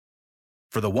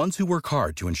For the ones who work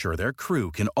hard to ensure their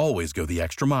crew can always go the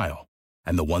extra mile,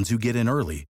 and the ones who get in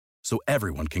early so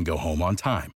everyone can go home on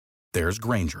time, there's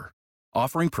Grainger,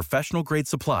 offering professional-grade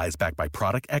supplies backed by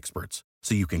product experts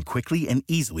so you can quickly and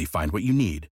easily find what you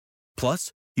need.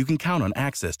 Plus, you can count on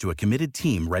access to a committed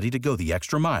team ready to go the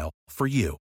extra mile for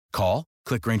you. Call,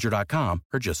 click Grainger.com,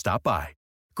 or just stop by.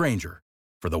 Grainger,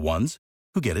 for the ones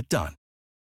who get it done.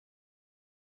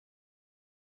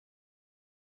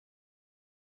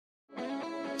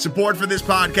 Support for this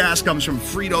podcast comes from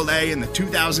Frito-Lay and the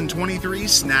 2023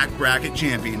 Snack Bracket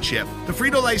Championship. The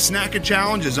Frito-Lay Snack-It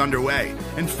Challenge is underway,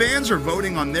 and fans are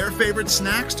voting on their favorite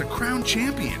snacks to crown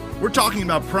champion. We're talking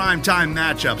about prime-time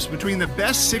matchups between the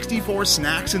best 64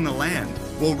 snacks in the land.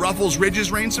 Will Ruffles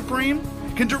Ridges reign supreme?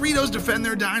 Can Doritos defend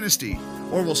their dynasty?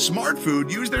 Or will Smart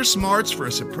Food use their smarts for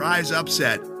a surprise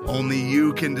upset? Only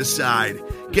you can decide.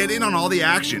 Get in on all the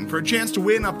action for a chance to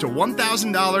win up to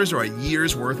 $1,000 or a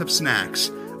year's worth of snacks.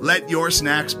 Let your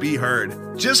snacks be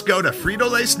heard. Just go to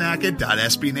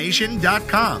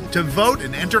fritolaysnacket.sbnation.com to vote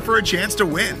and enter for a chance to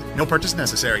win. No purchase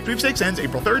necessary. Sweepstakes ends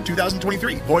April 3rd,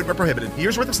 2023. Void where prohibited.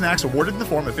 Year's worth of snacks awarded in the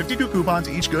form of 52 coupons,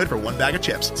 each good for one bag of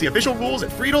chips. See official rules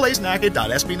at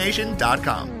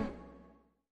fritolaysnacket.sbnation.com.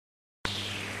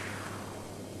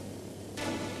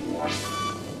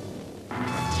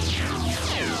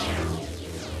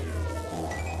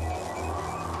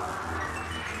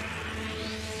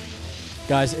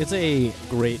 Guys, it's a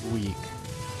great week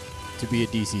to be a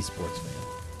DC sports fan.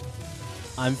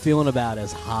 I'm feeling about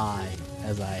as high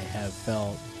as I have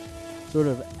felt sort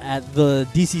of at the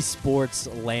DC sports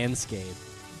landscape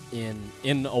in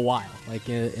a while, like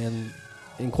in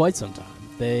quite some time.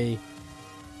 They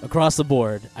across the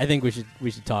board. I think we should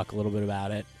talk a little bit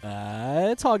about it.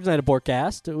 It's Hogs Night at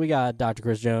Porkcast. We got Dr.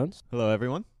 Chris Jones. Hello,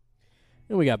 everyone.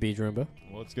 And we got B. Roomba.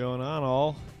 What's going on,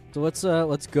 all? So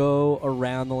let's go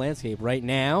around the landscape. Right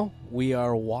now, we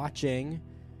are watching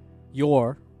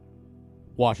your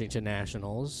Washington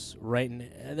Nationals.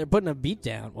 They're putting a beat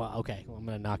down. Well, okay, I'm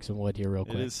going to knock some wood here real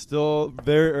quick. It is still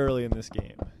very early in this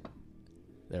game.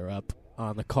 They're up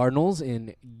on the Cardinals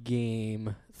in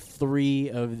Game 3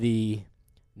 of the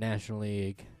National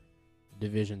League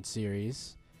Division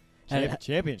Series.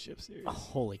 Championship Series. Oh,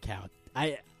 holy cow.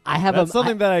 I have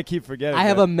something that I keep forgetting. I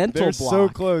have a mental they're block. So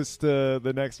close to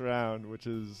the next round, which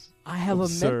is I have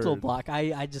absurd. a mental block.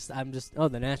 I'm just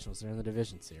the Nationals are in the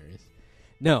division series.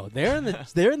 No, they're in the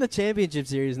they're in the championship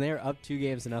series and they're up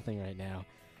 2-0 right now.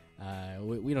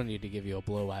 We don't need to give you a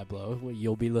blow by blow.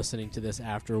 You'll be listening to this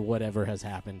after whatever has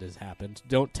happened has happened.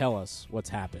 Don't tell us what's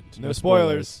happened. No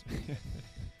spoilers.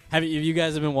 Have you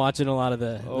guys been watching a lot of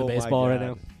the baseball right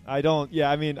now? I don't.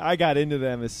 Yeah, I mean, I got into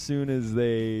them as soon as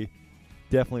they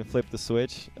definitely flipped the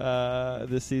switch.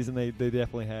 This season, they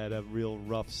definitely had a real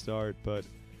rough start, but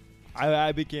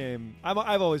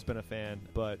I've always been a fan,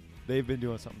 but they've been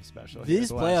doing something special.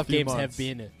 These playoff games have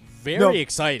been very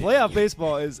exciting. Playoff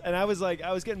baseball is, and I was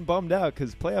getting bummed out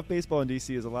because playoff baseball in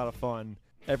DC is a lot of fun.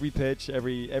 Every pitch,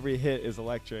 every hit is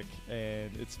electric,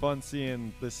 and it's fun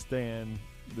seeing this fan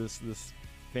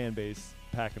base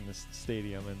packing this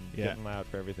stadium and getting loud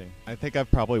for everything. I think I've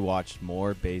probably watched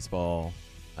more baseball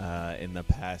in the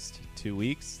past 2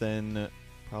 weeks than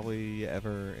probably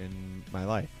ever in my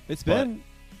life. It's been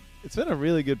a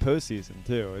really good postseason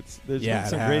too. There's been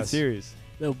some great series.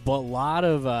 But a lot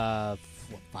of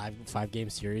five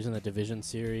game series in the division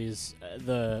series.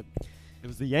 It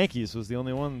was the Yankees was the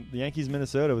only one. The Yankees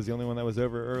Minnesota was the only one that was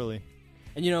over early.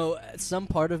 And some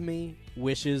part of me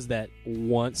wishes that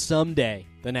someday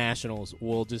the Nationals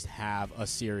will just have a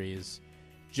series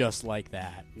just like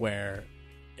that where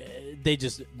they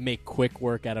just make quick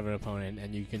work out of an opponent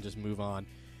and you can just move on.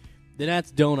 The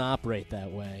Nats don't operate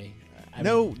that way.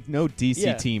 No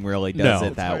DC team really does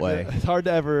it that way. It's hard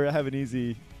to ever have an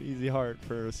easy heart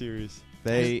for a series.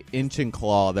 They inch and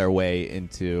claw their way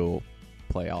into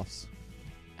playoffs.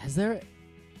 Has there...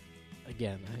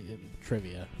 Again,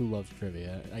 trivia. Who loves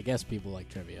trivia? I guess people like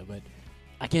trivia, but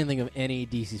I can't think of any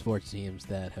DC sports teams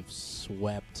that have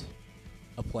swept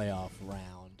a playoff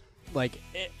round.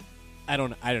 I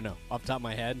don't know. Off the top of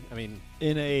my head, I mean,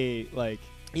 in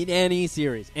any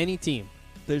series, any team,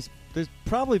 there's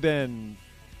probably been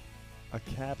a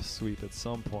cap sweep at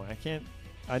some point.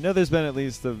 I know there's been at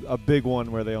least a big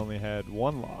one where they only had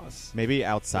one loss. Maybe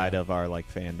outside of our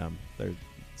fandom, there's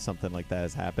something like that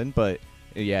has happened, but.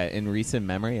 Yeah, in recent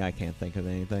memory, I can't think of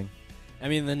anything. I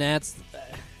mean, the Nats,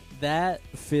 that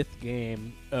fifth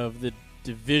game of the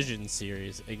division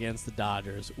series against the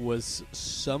Dodgers was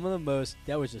some of the most,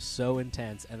 that was just so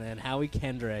intense. And then Howie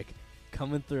Kendrick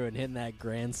coming through and hitting that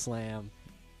grand slam.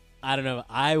 I don't know.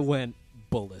 I went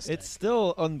ballistic. It's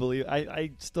still unbelievable.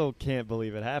 I still can't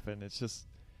believe it happened. It's just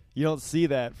you don't see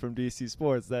that from DC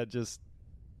Sports. That just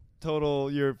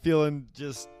total. You're feeling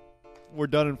just we're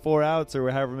done in 4 outs or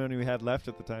however many we had left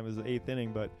at the time. It was the 8th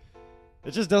inning, but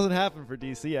it just doesn't happen for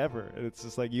DC ever. It's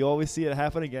just like you always see it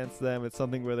happen against them. It's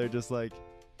something where they're just like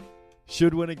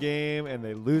should win a game and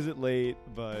they lose it late,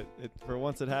 but for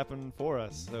once it happened for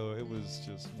us, so it was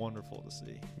just wonderful to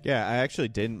see. Yeah, I actually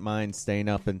didn't mind staying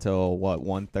up until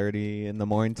 1:30 in the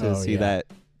morning to see that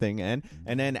thing end,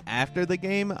 and then after the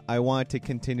game, I wanted to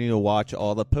continue to watch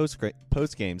all the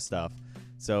post game stuff.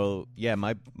 So yeah,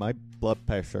 my blood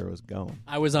pressure was going.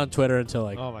 I was on Twitter until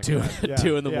like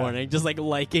 2 in the morning, just like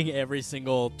liking every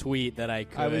single tweet that I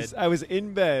could. I was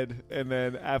in bed, and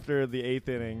then after the 8th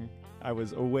inning, I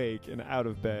was awake and out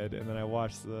of bed, and then I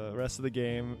watched the rest of the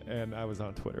game, and I was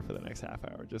on Twitter for the next half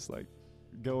hour, just like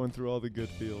going through all the good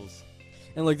feels.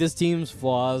 And like this team's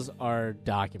flaws are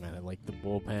documented, like the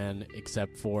bullpen,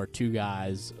 except for 2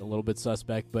 guys, a little bit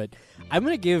suspect. But I'm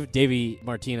going to give Davey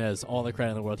Martinez all the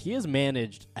credit in the world. He has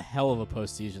managed a hell of a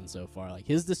postseason so far. Like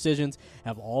his decisions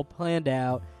have all planned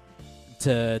out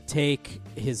to take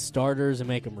his starters and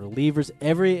make them relievers.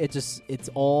 It's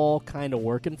all kind of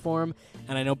working for him.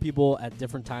 And I know people at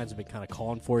different times have been kind of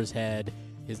calling for his head.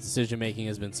 His decision making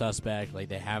has been suspect. Like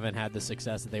they haven't had the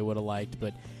success that they would have liked.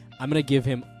 But I'm going to give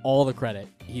him all the credit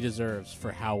he deserves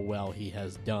for how well he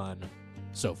has done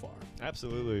so far.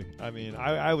 Absolutely. I mean,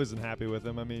 I wasn't happy with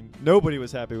him. I mean, nobody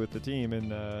was happy with the team,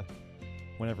 and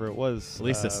whenever it was, at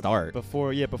least to start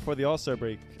before the All-Star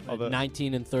break,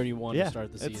 19-31 to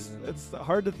start the season. It's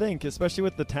hard to think, especially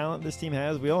with the talent this team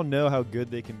has. We all know how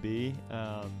good they can be,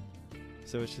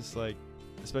 so it's just like,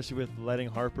 especially with letting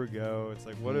Harper go, it's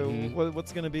like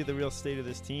what's going to be the real state of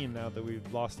this team now that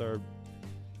we've lost our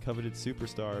coveted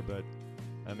superstar? But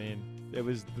I mean, the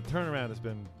turnaround has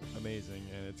been amazing,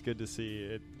 and it's good to see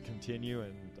it continue,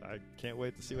 and I can't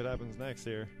wait to see what happens next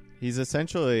here. He's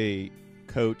essentially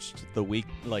coached the weak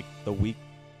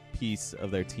piece of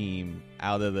their team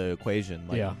out of the equation.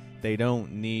 They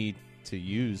don't need to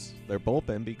use their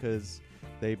bullpen because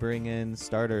they bring in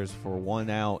starters for 1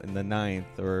 out in the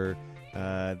 9th, or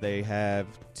they have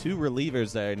 2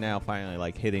 relievers that are now finally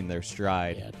like hitting their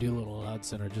stride. Yeah, Doolittle and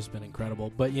Hudson are just been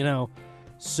incredible. But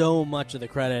so much of the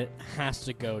credit has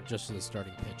to go just to the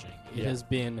starting pitching. It has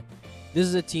been. This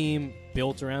is a team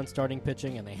built around starting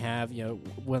pitching, and they have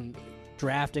when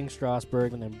drafting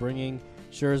Strasburg and then bringing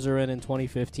Scherzer in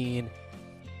 2015,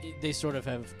 they sort of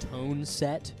have tone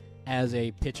set as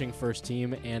a pitching first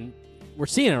team, and we're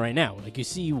seeing it right now. Like you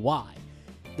see why.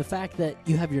 The fact that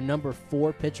you have your number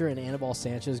 4 pitcher in Anibal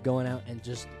Sanchez going out and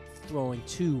just throwing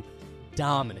 2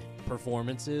 dominant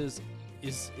performances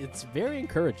it's very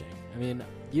encouraging. I mean,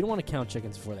 you don't want to count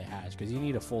chickens before they hatch because you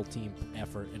need a full team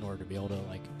effort in order to be able to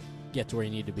get to where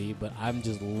you need to be. But I'm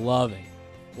just loving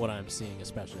what I'm seeing,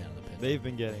 especially out of the pitch. They've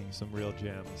been getting some real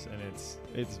gems, and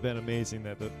it's been amazing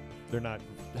that they're not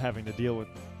having to deal with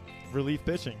relief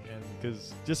pitching, and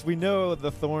because just we know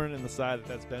the thorn in the side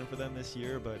that's been for them this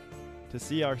year, but to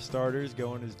see our starters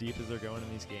going as deep as they're going in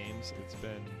these games, it's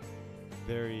been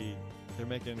they're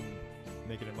making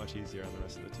it much easier on the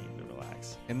rest of the team to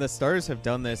relax. And the starters have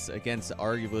done this against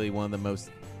arguably one of the most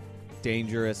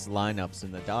dangerous lineups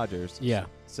in the Dodgers. Yeah.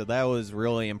 So that was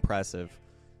really impressive.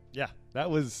 Yeah,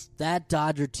 that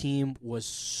Dodger team was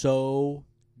so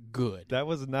good. That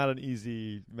was not an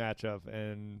easy matchup,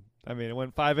 and I mean, it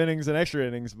went 5 innings and extra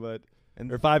innings,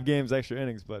 or 5 games extra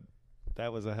innings, but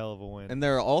that was a hell of a win. And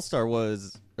their all-star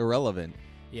was irrelevant.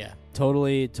 Yeah,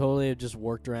 totally just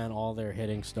worked around all their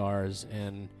hitting stars,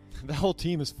 and the whole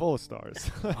team is full of stars.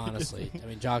 Honestly, I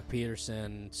mean, Jock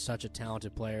Peterson, such a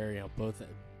talented player, both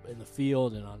in the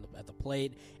field and at the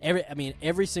plate.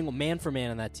 Every single man for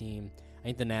man on that team. I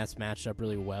think the Nats matched up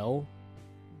really well.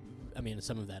 I mean,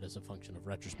 some of that is a function of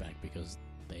retrospect because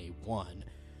they won,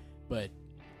 but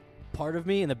part of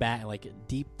me in the back,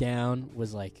 deep down,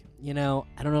 was like, I don't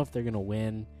know if they're gonna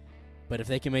win, but if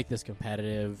they can make this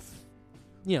competitive,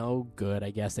 good. I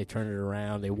guess they turned it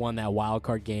around. They won that wild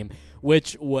card game,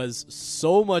 which was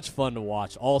so much fun to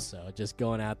watch. Also, just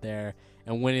going out there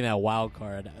and winning that wild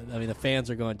card. I mean, the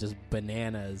fans are going just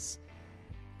bananas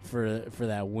for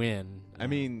that win. I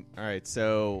mean, all right.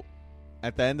 So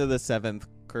at the end of the 7th,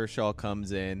 Kershaw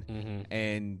comes in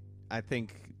and I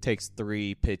think takes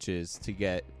 3 pitches to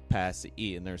get past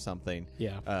Eaton or something.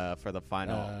 Yeah. For the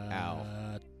final out.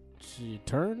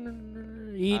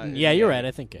 Turn Eaton. You're right.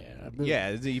 I think.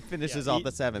 He finishes off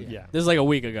the 7th. Yeah. This is like a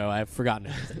week ago. I've forgotten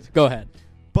everything. Go ahead.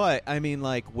 But I mean,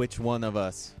 which one of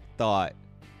us thought,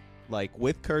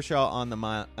 with Kershaw on the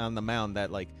mound, that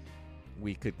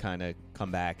we could kind of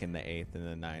come back in the 8th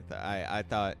and the 9th. I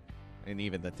thought, and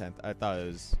even the 10th, I thought it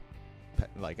was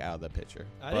out of the picture.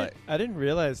 I didn't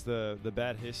realize the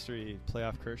bad history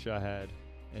playoff Kershaw had,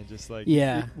 and just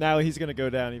now he's going to go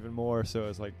down even more. So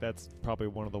it's that's probably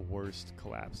one of the worst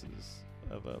collapses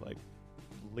of a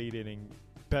late inning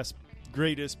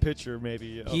greatest pitcher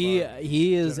maybe.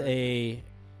 He is a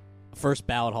first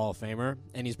ballot Hall of Famer,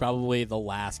 and he's probably the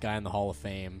last guy in the Hall of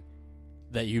Fame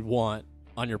that you'd want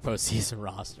on your postseason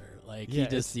roster.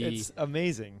 It's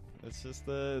amazing. It's just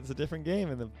it's a different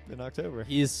game in October.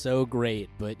 He is so great,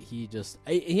 but he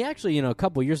actually, a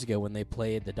couple years ago when they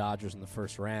played the Dodgers in the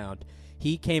first round,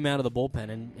 he came out of the bullpen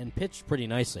and pitched pretty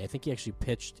nicely. I think he actually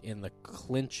pitched in the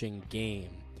clinching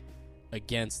game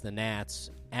against the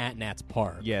Nats at Nats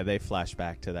Park. Yeah, they flashed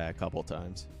back to that a couple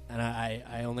times. And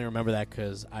I only remember that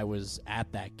because I was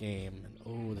at that game.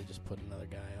 And, they just put another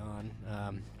guy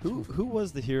on. Who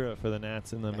was the hero for the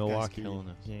Nats in the Milwaukee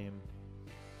game?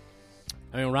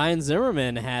 I mean, Ryan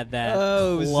Zimmerman had that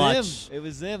clutch. It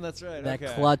was Zim. That's right. That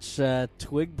clutch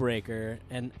twig breaker.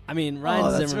 And, I mean,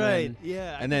 Ryan Zimmerman. That's right.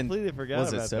 Yeah, I completely forgot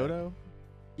about that. Was it Soto?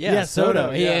 Yeah,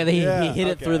 Soto. He hit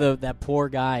it through that poor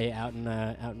guy out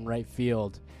in right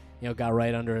field. Got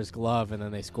right under his glove, and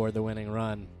then they scored the winning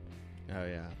run. Oh,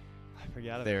 yeah. I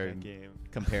forgot about that game.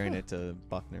 Comparing it to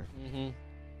Buckner. Mm-hmm.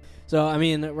 So, I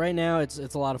mean, right now it's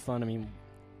a lot of fun. I mean,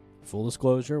 full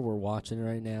disclosure, we're watching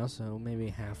right now, so maybe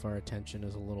half our attention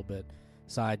is a little bit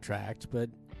sidetracked. But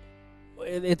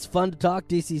it's fun to talk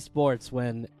DC sports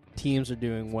when teams are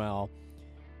doing well.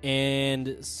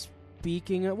 And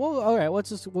speaking of, all right,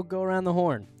 we'll go around the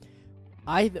horn.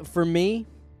 For me,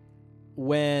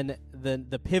 when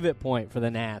the pivot point for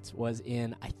the Nats was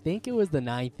in, I think it was the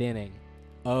 9th inning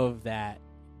of that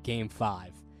Game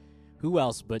 5. Who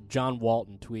else but John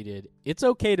Walton tweeted, "It's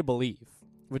okay to believe,"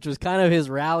 which was kind of his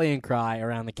rallying cry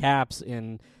around the Caps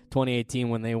in 2018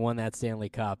 when they won that Stanley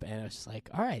Cup. And it was just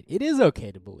all right, it is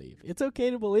okay to believe. It's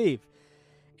okay to believe.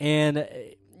 And,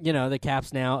 the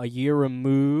Caps now a year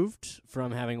removed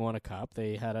from having won a cup.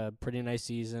 They had a pretty nice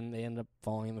season. They ended up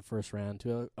falling in the first round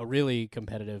to a really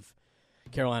competitive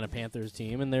Carolina Panthers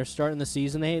team, and they're starting the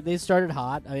season. They started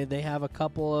hot. I mean, they have a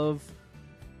couple of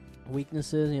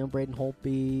weaknesses. Braden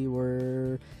Holtby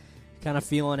were kind of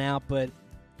feeling out, but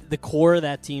the core of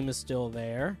that team is still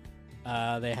there.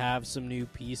 They have some new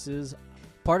pieces.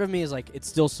 Part of me is it's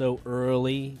still so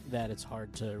early that it's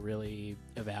hard to really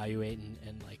evaluate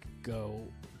and go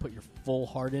put your full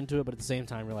heart into it, but at the same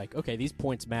time, you're okay, these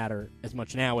points matter as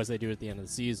much now as they do at the end of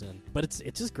the season. But it's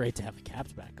just great to have the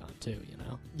Caps back on too,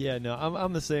 Yeah, no,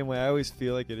 I'm the same way. I always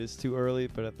feel like it is too early,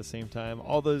 but at the same time,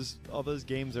 all those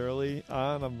games early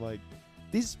on, I'm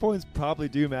these points probably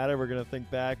do matter. We're gonna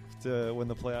think back to when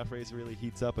the playoff race really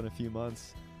heats up in a few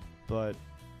months, but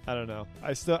I don't know.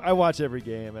 I watch every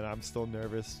game and I'm still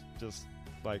nervous. Just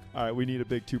all right, we need a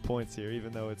big 2 points here,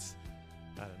 even though it's,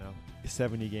 I don't know,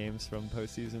 70 games from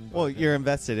postseason. Well, you're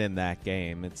invested in that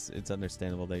game. It's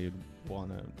understandable that you'd want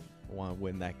to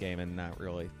win that game and not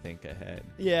really think ahead.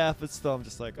 Yeah, but still, I'm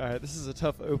just all right, this is a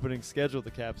tough opening schedule the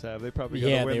Caps have. They probably got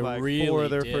to win really 4 of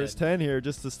their first 10 here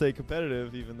just to stay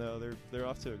competitive, even though they're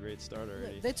off to a great start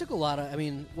already. They took a lot of,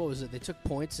 what was it? They took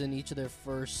points in each of their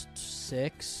first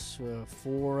 6,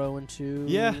 4-0-2.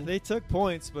 Yeah, they took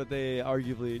points, but they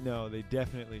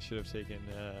definitely should have taken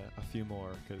a few more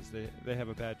because they have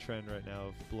a bad trend right now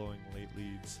of blowing late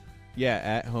leads. Yeah,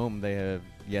 at home they have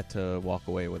yet to walk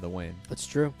away with a win. That's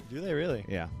true. Do they really?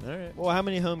 Yeah. All right. Well, how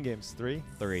many home games? 3?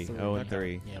 3.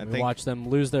 0-3. Yeah, we watched them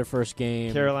lose their first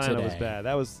game. Carolina today. was bad.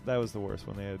 That was the worst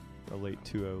when they had a late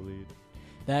 2-0 lead.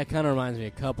 That kind of reminds me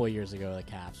a couple of years ago, the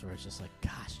Caps, where it's just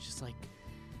gosh, just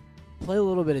play a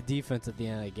little bit of defense at the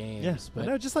end of the games. Yeah, but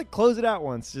no, just close it out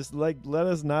once. Just let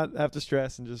us not have to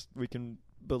stress and just we can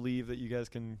believe that you guys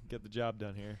can get the job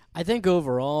done here. I think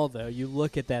overall, though, you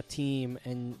look at that team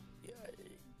and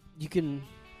you can,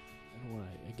 I don't want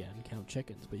to, again, count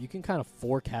chickens, but you can kind of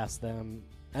forecast them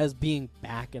as being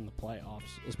back in the playoffs,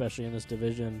 especially in this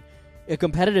division. A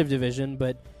competitive division,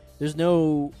 but there's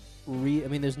no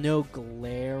there's no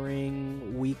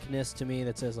glaring weakness to me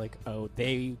that says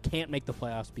they can't make the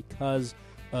playoffs because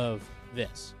of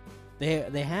this.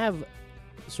 They have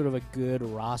sort of a good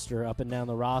roster up and down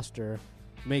the roster.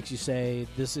 Makes you say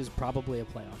this is probably a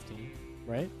playoff team,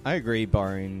 right? I agree,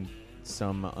 barring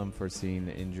some unforeseen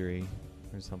injury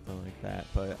or something like that.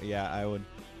 But yeah,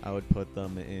 I would put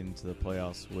them into the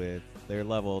playoffs with their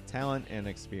level of talent and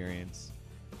experience.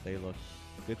 They look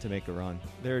good to make a run.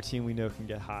 They're a team we know can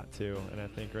get hot too, and I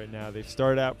think right now they've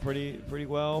started out pretty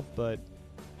well, but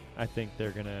I think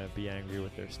they're going to be angry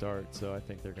with their start. So I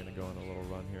think they're going to go on a little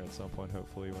run here at some point,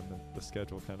 hopefully, when the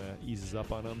schedule kind of eases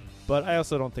up on them. But I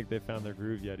also don't think they've found their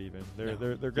groove yet even.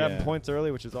 They're grabbing points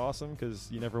early, which is awesome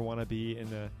because you never want to be in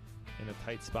a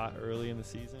tight spot early in the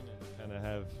season and kind of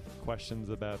have questions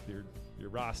about your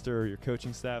roster or your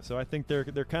coaching staff. So I think they're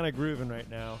kind of grooving right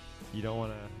now. You don't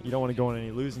want to go on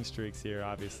any losing streaks here,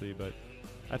 obviously, but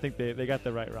I think they got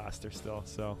the right roster still.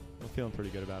 So I'm feeling pretty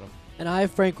good about them. And I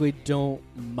frankly don't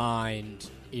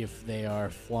mind if they are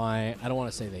flying. I don't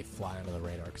want to say they fly under the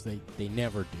radar because they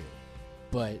never do.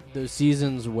 But those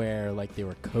seasons where like they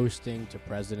were coasting to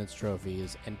President's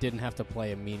trophies and didn't have to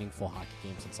play a meaningful hockey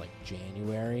game since like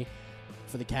January,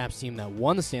 for the Caps team that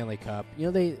won the Stanley Cup,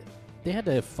 they had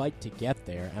to fight to get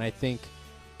there. And I think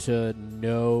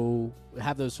to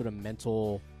have those sort of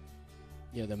mental,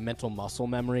 the mental muscle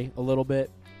memory a little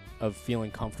bit of feeling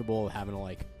comfortable, having to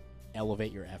like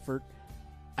elevate your effort,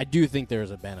 I do think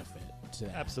there's a benefit to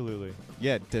that. Absolutely.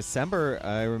 Yeah, December,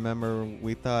 I remember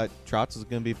we thought Trotz was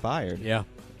going to be fired. Yeah.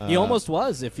 He almost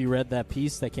was, if you read that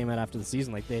piece that came out after the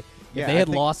season. Like if they had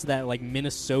lost that like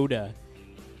Minnesota,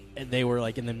 and they were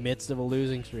like in the midst of a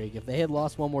losing streak. If they had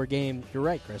lost one more game, you're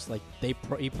right, Chris. Like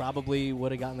he probably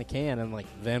would have gotten the can, and like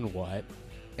then what?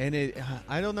 And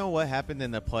I don't know what happened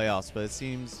in the playoffs, but it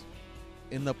seems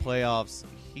in the playoffs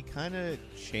he kind of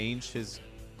changed his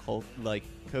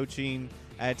coaching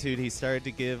attitude. He started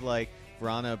to give like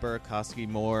Vrana Burakovsky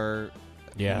more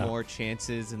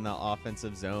chances in the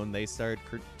offensive zone. They started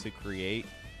to create.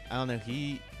 I don't know.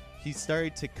 He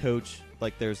started to coach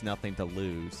like there's nothing to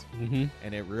lose,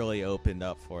 and it really opened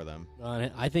up for them.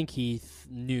 I think he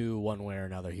knew one way or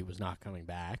another he was not coming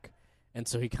back, and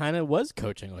so he kind of was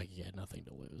coaching like he had nothing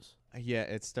to lose. Yeah,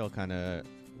 it's still kind of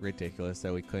ridiculous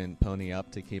that we couldn't pony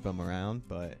up to keep him around,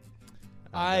 but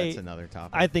that's another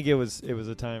topic. I think it was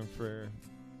a time for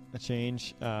a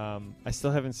change. I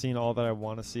still haven't seen all that I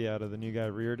want to see out of the new guy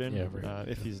Reardon,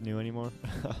 if he's new anymore.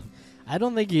 I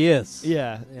don't think he is.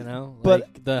 Yeah.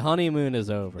 But the honeymoon is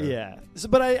over. Yeah.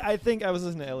 But I think I was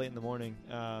listening to Elliot in the morning,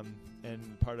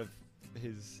 and part of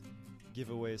his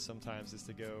giveaways sometimes is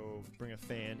to go bring a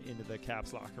fan into the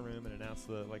Caps locker room and announce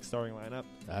the starting lineup.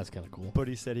 That's kind of cool. But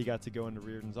he said he got to go into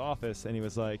Reardon's office, and he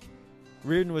was like,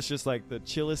 Reardon was just like the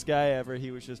chillest guy ever.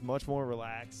 He was just much more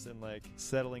relaxed and like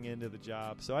settling into the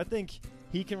job. So I think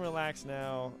he can relax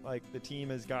now. Like the team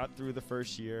has got through the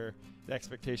first year. The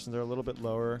expectations are a little bit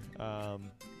lower.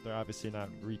 They're obviously not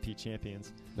repeat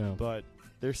champions, but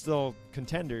they're still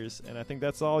contenders. And I think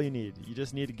that's all you need. You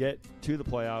just need to get to the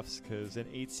playoffs because an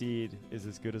 8 seed is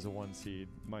as good as a 1 seed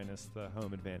minus the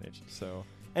home advantage. So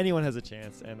anyone has a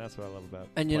chance, and that's what I love about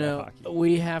hockey.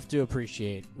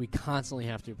 We constantly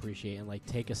have to appreciate and like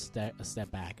take a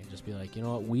step back and just be like, you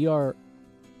know what, we are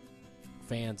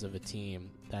fans of a team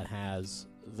that has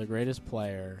the greatest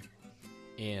player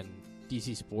in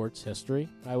DC sports history,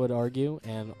 I would argue,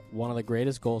 and one of the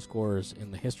greatest goal scorers in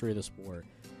the history of the sport,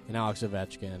 in Alex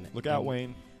Ovechkin. Look out,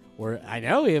 Wayne. I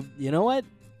know, you know what?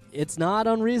 It's not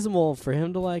unreasonable for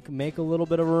him to like make a little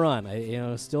bit of a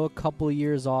run. Still a couple of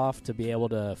years off to be able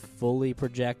to fully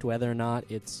project whether or not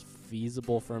it's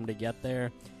feasible for him to get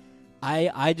there.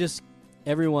 I just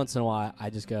every once in a while I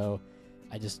just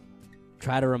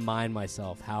try to remind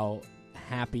myself how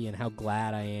happy and how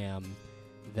glad I am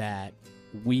that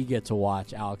we get to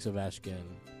watch Alex Ovechkin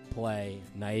play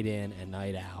night in and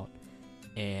night out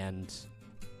and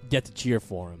get to cheer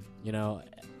for him.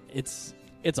 It's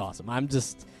awesome.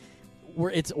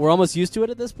 We're almost used to it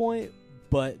at this point,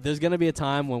 but there's going to be a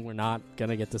time when we're not going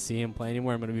to get to see him play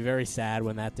anymore. I'm going to be very sad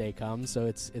when that day comes, so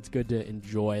it's good to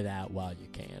enjoy that while you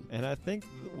can. And I think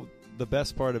the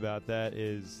best part about that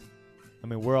is,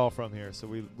 we're all from here, so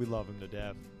we love him to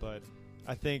death, but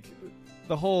I think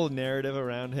the whole narrative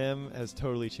around him has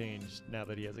totally changed now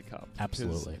that he has a cup.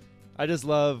 Absolutely. I just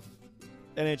love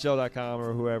NHL.com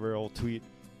or whoever will tweet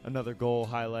another goal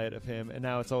highlight of him, and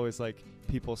now it's always like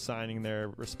people signing their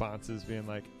responses being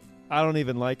like, I don't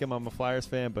even like him, I'm a Flyers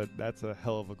fan, but that's a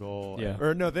hell of a goal. Yeah.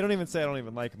 Or no, they don't even say I don't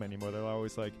even like him anymore. They're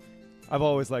always like, I've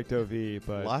always liked OV,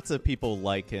 but lots of people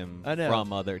like him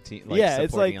from other teams.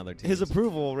 It's like other teams. His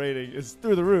approval rating is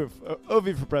through the roof.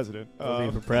 OV for president.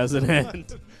 OV for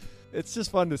president. It's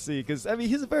just fun to see because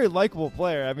he's a very likable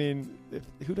player.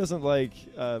 Who doesn't like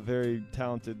a very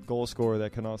talented goal scorer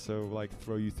that can also like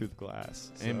throw you through the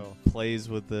glass and plays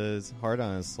with his heart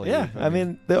on his sleeve? Yeah,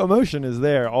 the emotion is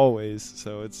there always,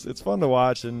 so it's fun to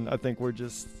watch, and I think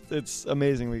it's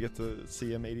amazing we get to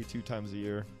see him 82 times a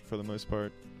year for the most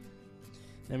part.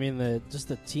 The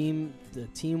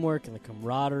teamwork and the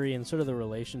camaraderie and sort of the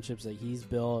relationships that he's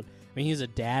built. He's a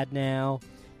dad now.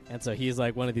 And so he's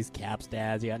like one of these Caps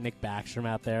dads. You got Nick Backstrom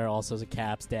out there, also as a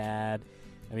Caps dad.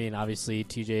 I mean, obviously,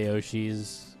 TJ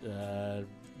Oshie's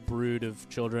brood of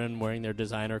children wearing their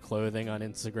designer clothing on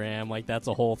Instagram. Like, that's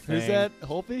a whole thing. Who's that?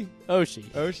 Holpe? Oshie.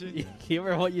 Oshie? You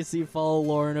ever follow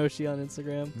Lauren Oshie on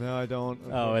Instagram? No, I don't.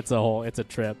 Oh, it's a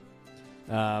trip.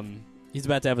 He's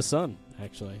about to have a son,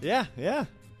 actually. Yeah.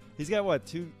 He's got, what,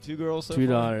 two girls so Two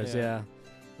far? daughters, yeah.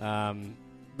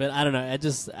 But I don't know.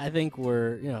 I think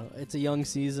we're, it's a young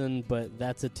season, but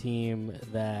that's a team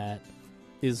that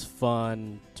is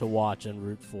fun to watch and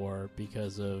root for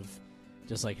because of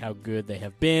just like how good they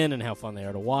have been and how fun they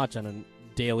are to watch on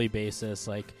a daily basis.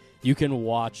 Like, you can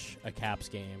watch a Caps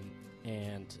game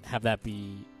and have that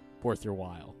be worth your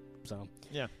while. So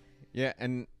yeah,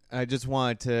 and I just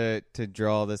wanted to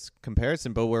draw this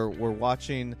comparison, but we're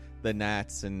watching the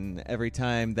Nats, and every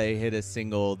time they hit a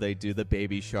single, they do the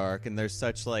baby shark, and there's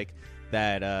such like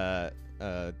that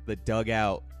the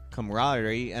dugout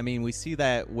camaraderie. I mean, we see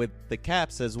that with the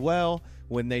Caps as well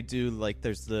when they do, like,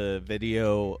 there's the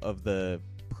video of the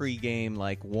pregame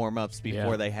like warm-ups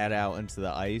before they head out into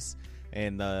the ice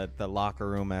and the locker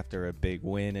room after a big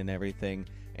win and everything.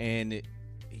 And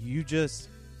you just,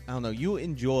 I don't know, you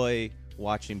enjoy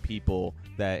watching people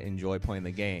that enjoy playing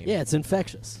the game. yeah, it's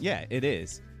infectious. Yeah, it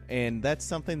is. And that's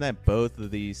something that both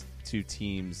of these two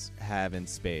teams have in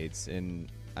spades, and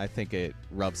I think it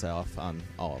rubs off on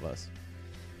all of us.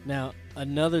 Now,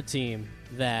 another team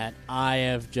that I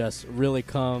have just really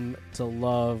come to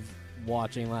love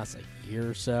watching last year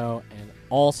or so, and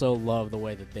also love the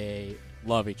way that they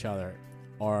love each other,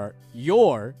 are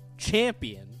your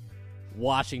champion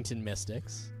Washington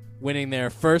Mystics, winning their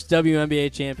first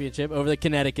WNBA championship over the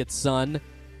Connecticut Sun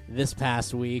this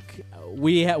past week.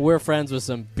 We're friends with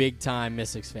some big-time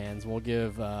Mystics fans. We'll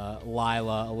give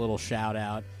Lila a little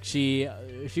shout-out. She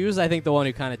was, I think, the one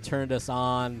who kind of turned us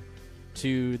on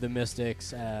to the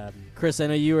Mystics. Chris, I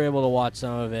know you were able to watch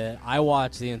some of it. I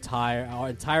watched the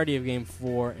entirety of Game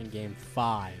 4 and Game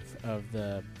 5 of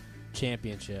the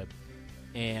championship,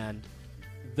 and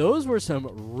those were some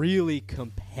really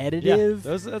competitive.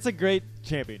 Yeah, that's a great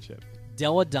championship.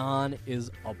 Della Don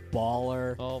is a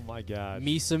baller. Oh, my God.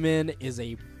 Misamin is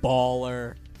a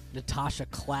baller. Natasha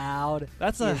Cloud.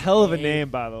 That's a hell of a name,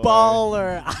 by the way.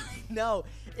 Baller. I know.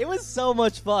 It was so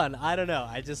much fun. I don't know.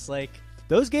 I just like...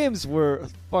 Those games were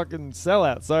fucking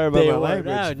sellouts. Sorry about They my were.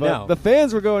 language. No. But the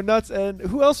fans were going nuts. And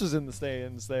who else was in the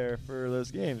stands there for those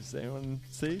games? Anyone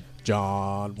see?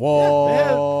 John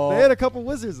Wall. Yeah, they had a couple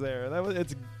Wizards there.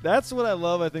 That's what I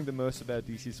love, I think, the most about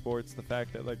DC sports. The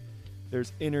fact that, like,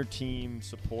 there's inter-team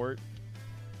support.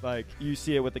 Like, you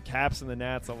see it with the Caps and the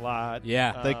Nats a lot.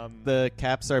 Yeah. The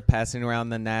Caps are passing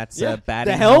around the Nats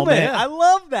batting the helmet. Yeah. I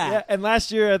love that. Yeah, and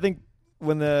last year, I think,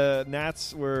 when the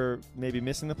Nats were maybe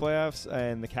missing the playoffs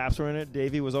and the Caps were in it,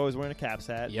 Davey was always wearing a Caps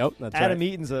hat. Yep, that's Adam right.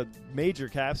 Eaton's a major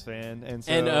Caps fan. And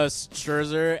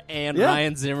Scherzer and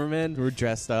Ryan Zimmerman. Who were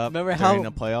dressed up Remember during how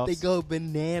the playoffs. they go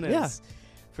bananas Yeah.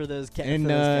 for those Cap And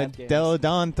games. Della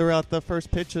Don threw out the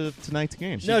first pitch of tonight's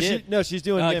game. She's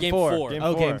doing game Game 4. four.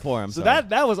 Game 4, I'm so sorry.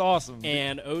 that was awesome.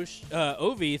 And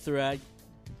Ovi threw out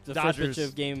the first Dodgers. pitch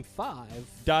of Game 5.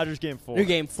 Dodgers game 4. Or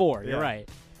Game 4, you're Yeah. right.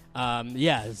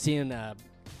 Seeing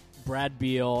Brad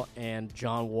Beal and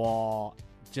John Wall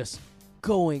just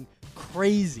going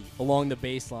crazy along the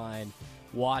baseline,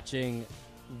 watching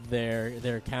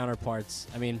their counterparts.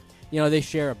 I mean, they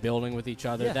share a building with each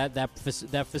other. Yeah. That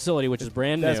facility, which is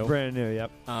brand new. That's brand new,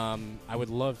 yep. I would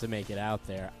love to make it out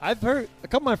there. I've heard a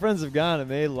couple of my friends have gone and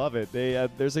they love it.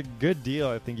 There's a good deal.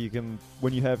 I think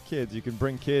when you have kids, you can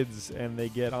bring kids and they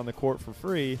get on the court for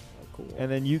free. Oh, cool.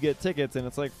 And then you get tickets and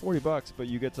it's like $40, but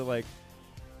you get to like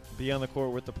be on the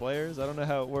court with the players. I don't know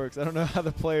how it works. I don't know how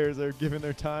the players are giving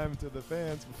their time to the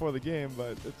fans before the game,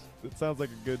 but it sounds like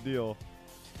a good deal.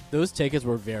 Those tickets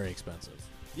were very expensive.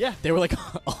 Yeah, They were like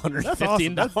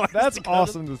 $115. That's to go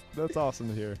awesome. That's awesome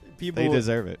to hear. People, They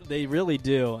deserve it. They really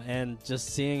do, and just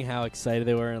seeing how excited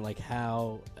they were and like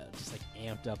how just like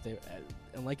amped up they.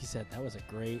 And like you said, that was a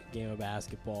great game of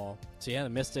basketball. So yeah, the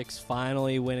Mystics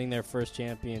finally winning their first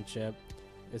championship.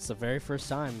 It's the very first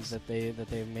time that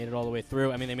they've made it all the way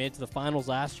through. I mean, they made it to the finals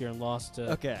last year and lost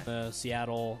to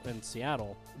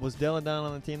Seattle. Was Della Don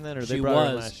on the team then, or She they brought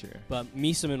her was, last year? But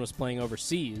Misamin was playing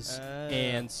overseas,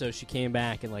 and so she came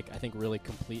back and I think really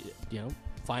completed,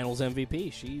 finals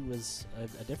MVP. She was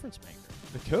a difference maker.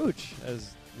 The coach,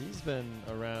 he's been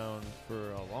around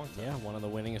for a long time. Yeah, one of the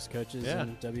winningest coaches Yeah.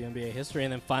 in WNBA history,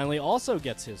 and then finally also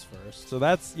gets his first. So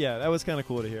that was kind of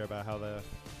cool to hear about how the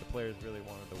players really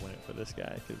wanted to win it for this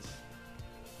guy because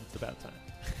it's about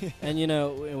time. And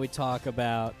when we talk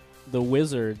about the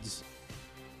Wizards,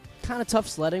 kind of tough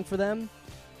sledding for them.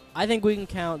 I think we can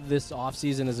count this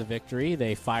offseason as a victory.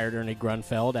 They fired Ernie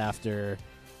Grunfeld after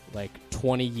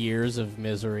 20 years of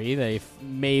misery. They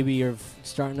maybe are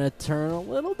starting to turn a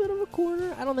little bit of a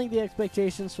corner. I don't think the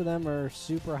expectations for them are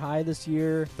super high this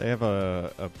year. They have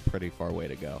a pretty far way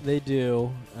to go. They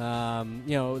do.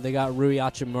 They got Rui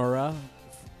Hachimura,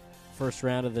 first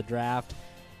round of the draft.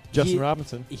 Justin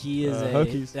Robinson. He is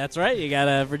Hokies. That's right. You got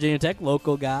a Virginia Tech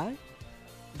local guy.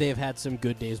 They've had some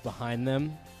good days behind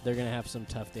them. They're going to have some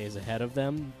tough days ahead of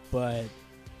them. But,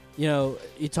 you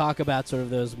talk about sort of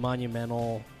those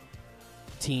monumental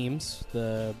teams,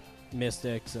 the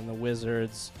Mystics and the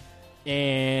Wizards,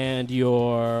 and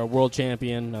your world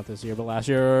champion, not this year, but last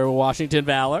year, Washington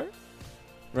Valor.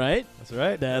 Right? That's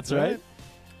right. That's right.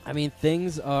 I mean,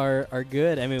 things are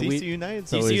good. I mean, DC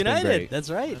United's DC always United. been great. That's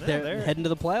right. They're heading to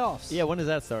the playoffs. Yeah, when does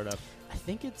that start up? I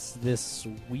think it's this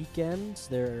weekend.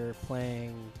 They're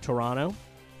playing Toronto.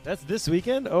 That's this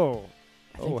weekend? Oh.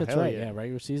 I think that's right. Yeah,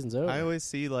 regular season's over. I always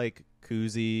see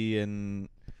Kuzi and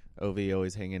Ovi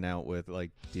always hanging out with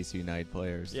DC United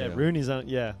players. Yeah, too. Rooney's on.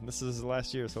 Yeah, this is his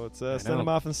last year, so let's send him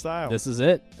off in style. This is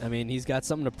it. I mean, he's got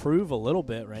something to prove a little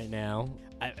bit right now.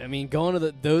 I mean, going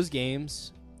to those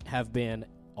games have been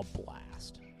a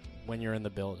blast when you're in the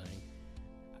building.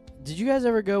 Did you guys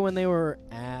ever go when they were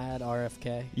at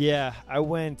RFK? Yeah, I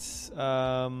went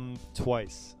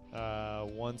twice.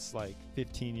 Once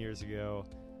 15 years ago,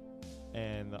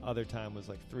 and the other time was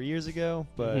 3 years ago.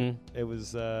 But it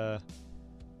was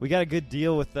we got a good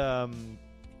deal with the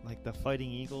Fighting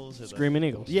Eagles, or Screaming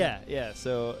Eagles. Yeah.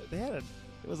 So they had it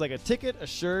was a ticket, a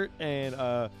shirt,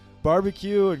 and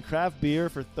barbecue and craft beer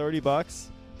for $30.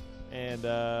 And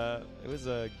it was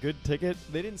a good ticket.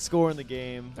 They didn't score in the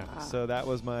game, so that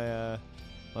was my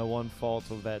my one fault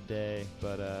of that day.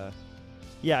 But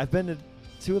yeah, I've been to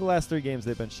 2 of the last 3 games.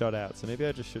 They've been shut out, so maybe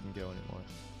I just shouldn't go anymore.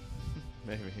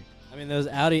 Maybe. I mean, those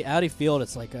Audi Field.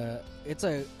 It's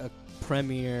a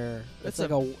premier. It's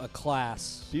a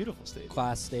class. Beautiful stadium.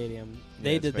 Class stadium.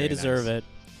 Yeah, They deserve nice. it.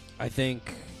 I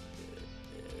think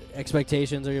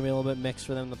expectations are gonna be a little bit mixed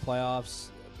for them in the playoffs.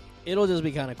 It'll just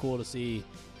be kind of cool to see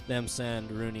them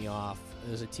send Rooney off.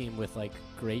 There's a team with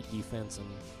great defense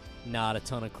and not a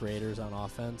ton of creators on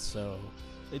offense, so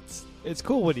It's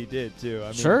cool what he did too. I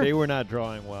mean, Sure. they were not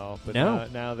drawing well, but No.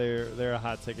 now they're a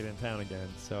hot ticket in town again.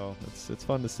 So it's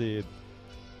fun to see.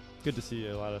 Good to see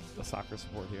a lot of soccer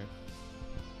support here.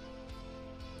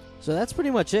 so that's pretty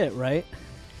much it, right?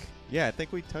 Yeah, I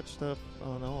think we touched up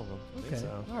on all of them. I think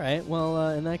so. All right.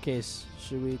 Well, in that case,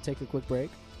 should we take a quick break?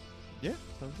 Yeah,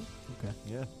 sounds good. Okay.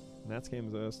 Yeah, Nats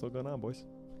game's still going on, boys.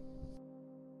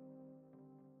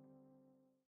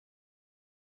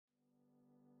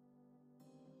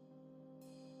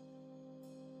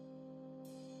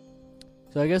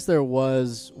 So I guess there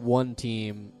was one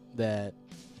team that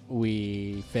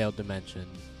we failed to mention.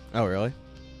 Oh, really?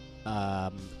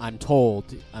 I'm told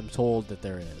that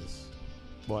there is.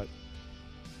 What?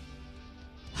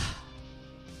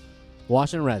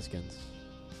 Washington Redskins.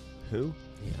 Who?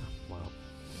 Yeah,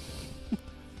 wow.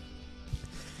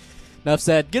 Enough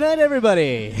said. Good night,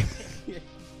 everybody.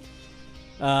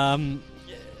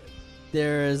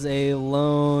 There is a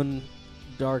lone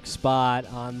dark spot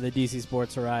on the DC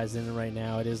Sports horizon, and right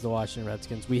now it is the Washington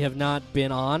Redskins. We have not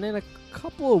been on in a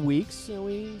couple of weeks.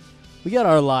 We got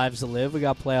our lives to live. We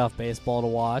got playoff baseball to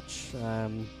watch.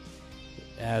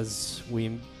 As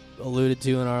we alluded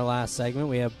to in our last segment,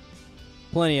 we have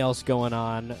plenty else going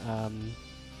on.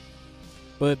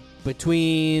 But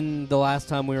between the last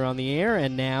time we were on the air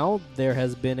and now, there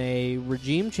has been a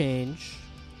regime change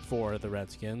for the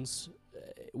Redskins.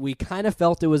 We kind of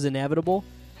felt it was inevitable,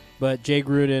 but Jay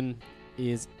Gruden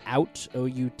is out,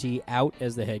 O-U-T, out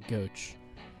as the head coach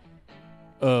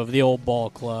of the old ball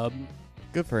club.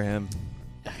 Good for him.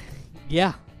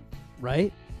 Yeah,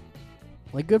 right?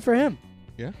 Good for him.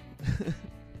 Yeah.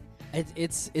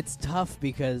 It's tough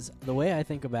because the way I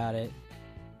think about it,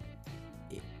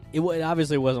 it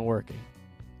obviously wasn't working.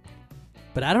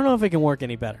 But I don't know if it can work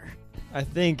any better. I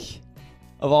think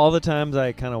of all the times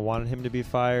I kind of wanted him to be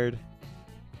fired,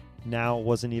 now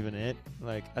wasn't even it.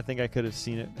 I think I could have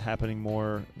seen it happening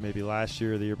more maybe last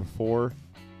year or the year before,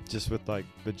 just with the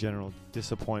general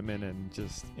disappointment and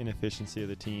just inefficiency of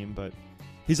the team. But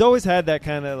he's always had that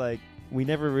kind of we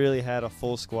never really had a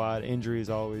full squad. Injuries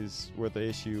always were the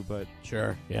issue, but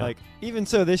Sure. Yeah. even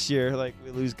so this year,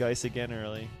 we lose Geis again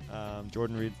early.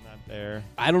 Jordan Reed's not there.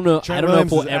 I don't know. Trent I don't know if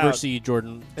Williams we'll is ever out. see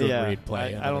Jordan Reed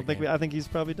play. I don't think. I think he's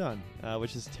probably done,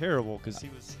 which is terrible because he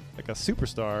was a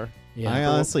superstar. Yeah. I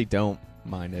honestly don't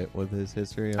mind it with his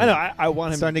history. I know. I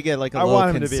want him. Starting to get a I little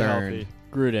want him concerned. to be healthy.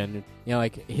 Gruden,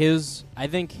 I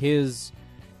think his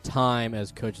time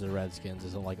as coach of the Redskins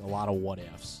is like a lot of what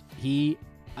ifs.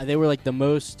 They were like the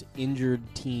most injured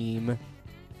team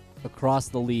across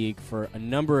the league for a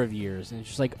number of years, and it's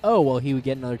just like, oh well, he would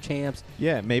get another chance.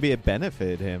 Yeah, maybe it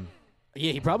benefited him.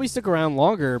 Yeah, he probably stuck around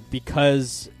longer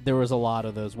because there was a lot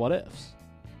of those what ifs.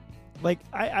 Like,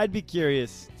 I'd be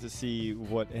curious to see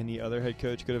what any other head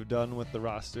coach could have done with the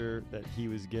roster that he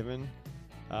was given.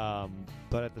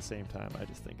 But at the same time, I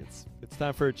just think it's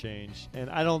time for a change. And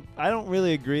I don't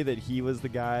really agree that he was the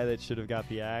guy that should have got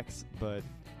the axe, but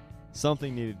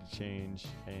something needed to change,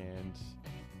 and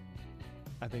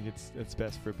I think it's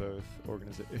best for both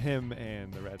him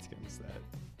and the Redskins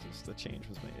that just a change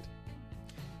was made.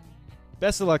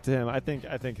 Best of luck to him. I think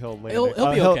he'll land. He'll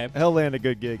be okay. He'll land a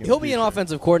good gig. He'll be an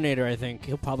offensive coordinator. I think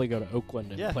he'll probably go to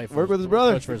Oakland and play for work with his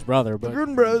brother. Coach for his brother. But the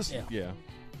Gruden Bros. Yeah.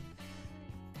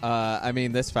 I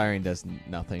mean, this firing does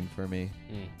nothing for me.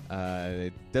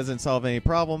 It doesn't solve any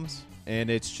problems, and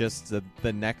it's just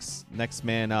the next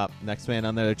man up, next man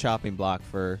on the chopping block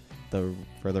for the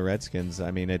Redskins. I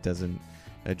mean, it doesn't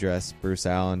address Bruce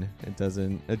Allen. It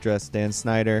doesn't address Dan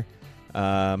Snyder.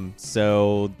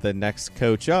 So the next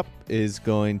coach up is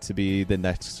going to be the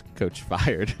next coach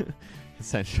fired.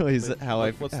 Essentially, is how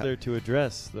I. What's there to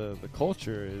address? The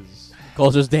culture is.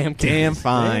 Culture's damn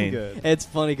fine. Damn good. It's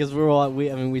funny because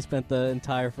we spent the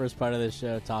entire first part of this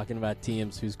show talking about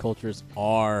teams whose cultures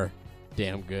are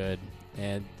damn good,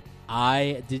 and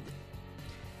I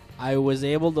was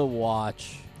able to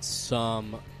watch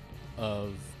some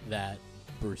of that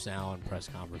Bruce Allen press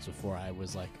conference before I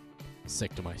was like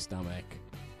sick to my stomach.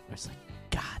 I was like,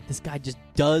 God, this guy just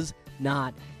does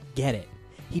not get it.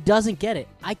 He doesn't get it.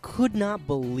 I could not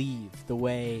believe the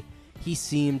way he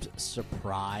seemed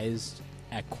surprised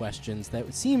at questions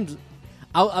that seemed.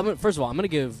 First of all, I'm going to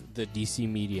give the DC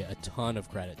media a ton of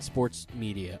credit, sports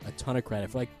media a ton of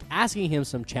credit for like asking him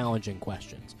some challenging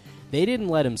questions. They didn't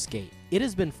let him skate. It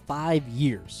has been 5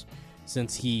 years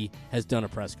since he has done a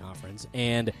press conference,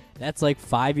 and that's like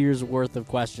 5 years worth of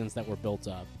questions that were built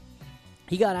up.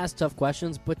 He got asked tough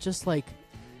questions, but just like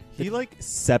he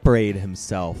separated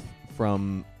himself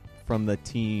from the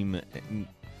team.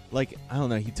 Like, I don't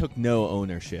know, he took no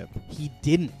ownership. He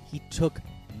didn't. He took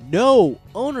no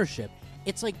ownership.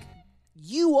 It's like,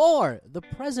 you are the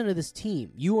president of this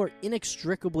team. You are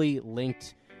inextricably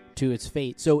linked to its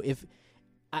fate. So if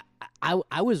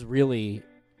I was really,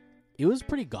 it was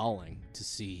pretty galling to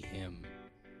see him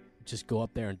just go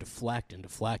up there and deflect and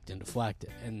deflect and deflect.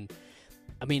 And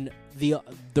I mean, the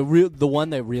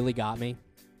one that really got me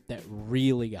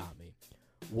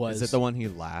was... Is it the one he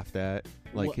laughed at?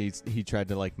 Like, he tried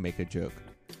to, like, make a joke.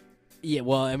 Yeah,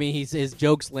 well, I mean, his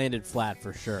jokes landed flat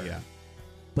for sure. Yeah.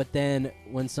 But then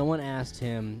when someone asked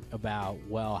him about,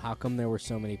 well, how come there were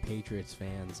so many Patriots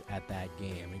fans at that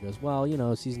game? He goes, well, you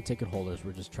know, season ticket holders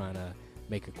were just trying to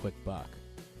make a quick buck.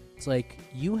 It's like,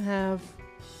 you have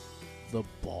the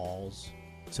balls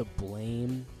to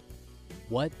blame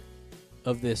what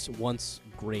of this once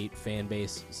great fan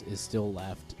base is still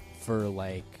left for,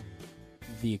 like,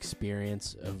 the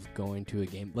experience of going to a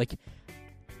game. Like,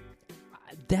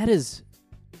 that is,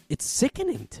 it's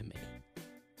sickening to me.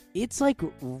 It's like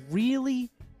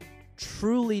really,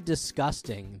 truly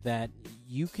disgusting that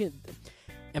you can,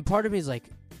 and part of me is like,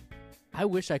 I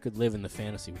wish I could live in the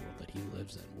fantasy world that he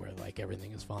lives in where like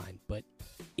everything is fine, but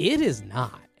it is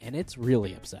not, and it's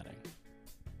really upsetting.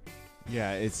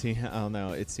 Yeah, I don't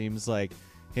know. It seems like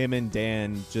him and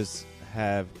Dan just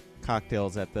have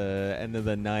cocktails at the end of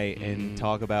the night and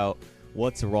talk about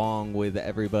what's wrong with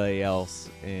everybody else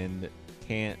and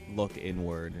can't look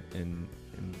inward. And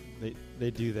they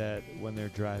do that when they're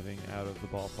driving out of the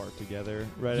ballpark together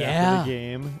right Yeah. after the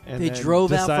game. And They then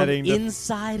drove out from deciding to-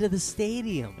 inside of the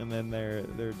stadium. and then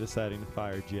they're deciding to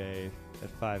fire Jay at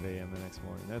 5 a.m. the next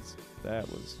morning. That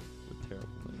was a terrible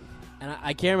move. And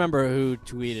I can't remember who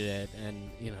tweeted it,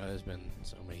 and, you know, there's been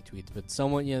so many tweets, but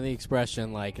someone, you know, the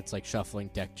expression, like, it's like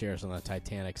shuffling deck chairs on the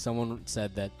Titanic. Someone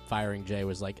said that firing Jay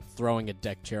was like throwing a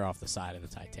deck chair off the side of the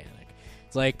Titanic.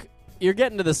 It's like, you're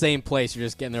getting to the same place, you're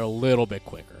just getting there a little bit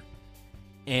quicker.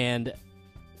 And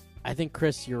I think,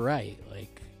 Chris, you're right.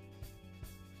 Like,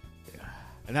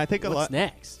 I think what's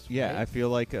next? Yeah, right? I feel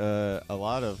like a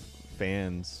lot of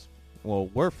fans, well,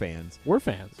 we're fans. We're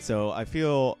fans. So I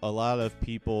feel a lot of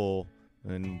people,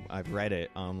 and I've read it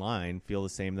online, feel the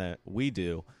same that we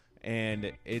do.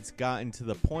 And it's gotten to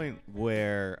the point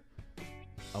where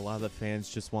a lot of the fans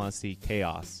just want to see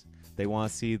chaos. They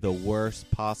want to see the worst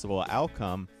possible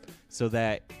outcome so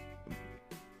that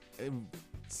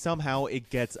somehow it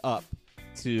gets up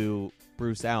to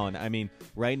Bruce Allen. I mean,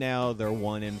 right now they're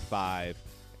 1-5,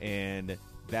 and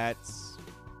that's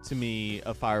to me,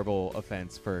 a fireable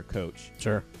offense for a coach.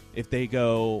 Sure. If they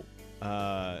go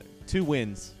 2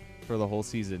 wins for the whole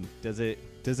season, does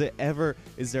it ever?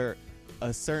 Is there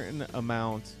a certain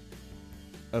amount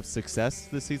of success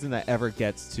this season that ever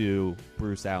gets to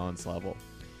Bruce Allen's level?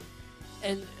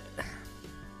 And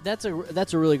that's a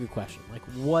really good question. Like,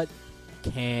 what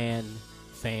can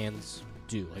fans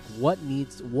do? Like, what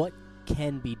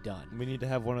can be done? We need to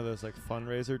have one of those like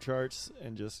fundraiser charts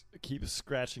and just keep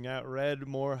scratching out red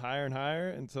more higher and higher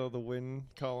until the win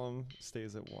column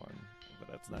stays at 1.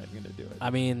 But that's not even going to do it. I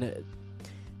mean,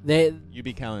 You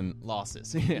be counting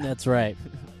losses. That's right.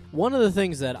 One of the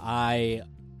things that I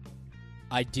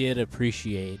did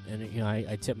appreciate, and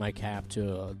I tip my cap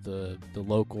to the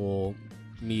local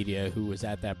media who was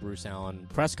at that Bruce Allen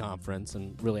press conference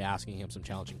and really asking him some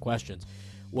challenging questions,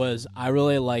 was I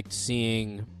really liked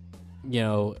seeing,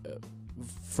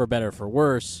 for better or for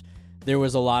worse, there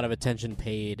was a lot of attention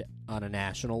paid on a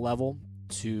national level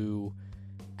to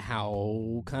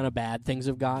how kind of bad things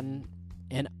have gotten.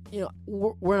 And,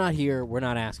 we're not here. We're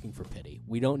not asking for pity.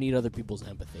 We don't need other people's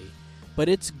empathy. But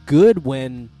it's good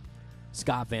when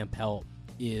Scott Van Pelt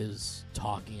is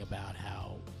talking about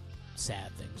how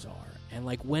sad things are. And,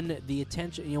 like, when the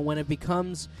attention, when it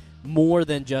becomes more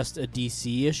than just a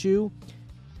DC issue,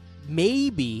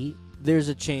 maybe there's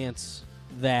a chance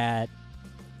that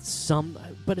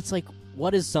but it's like,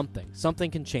 what is something?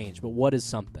 Something can change, but what is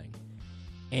something?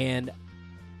 And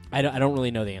I don't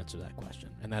really know the answer to that question,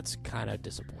 and that's kind of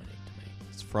disappointing to me.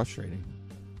 It's frustrating.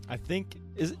 I think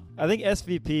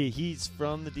SVP, he's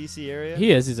from the DC area.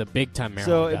 He is. He's a big-time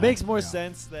Maryland So guy. it makes more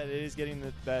sense that it is getting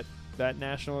that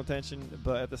national attention,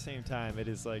 but at the same time, it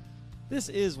is like, this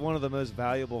is one of the most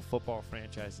valuable football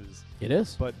franchises. It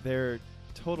is. But they're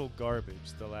total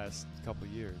garbage the last couple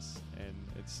years, and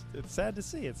it's sad to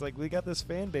see. It's like we got this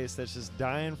fan base that's just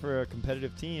dying for a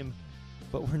competitive team,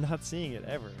 but we're not seeing it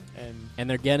ever. And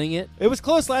they're getting it. It was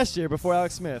close last year before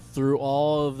Alex Smith. Through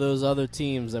all of those other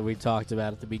teams that we talked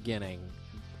about at the beginning.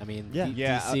 I mean,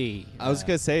 DC. I was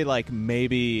going to say, like,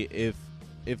 maybe if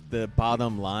the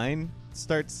bottom line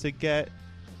starts to get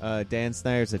Dan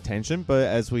Snyder's attention, but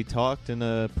as we talked in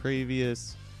a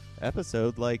previous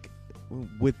episode, like,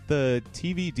 with the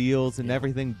TV deals and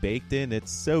everything baked in,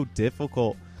 it's so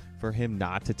difficult for him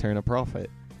not to turn a profit.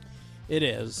 It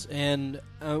is. And,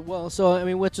 so, I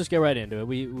mean, let's just get right into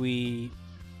it.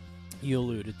 You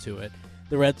alluded to it.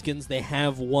 The Redskins, they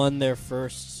have won their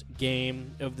first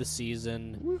game of the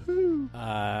season.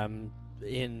 Woohoo!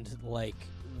 In, like,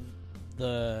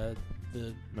 the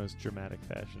most dramatic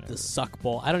fashion the suck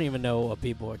bowl. I don't even know what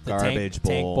people are. The Garbage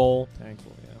tank bowl. Tank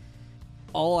bowl, yeah.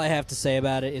 All I have to say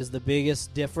about it is the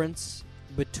biggest difference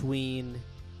between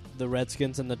the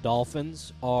Redskins and the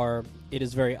Dolphins it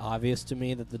is very obvious to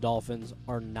me that the Dolphins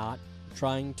are not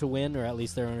trying to win, or at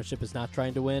least their ownership is not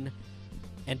trying to win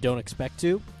and don't expect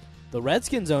to. The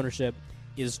Redskins ownership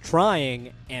is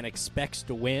trying and expects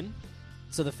to win.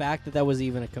 So the fact that was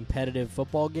even a competitive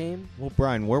football game. Well,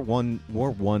 Brian, we're one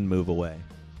move away.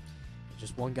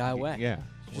 Just one guy away. Yeah.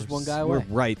 Just one guy away.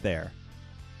 We're right there.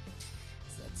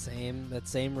 It's that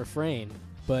same refrain.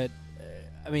 But,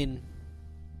 I mean,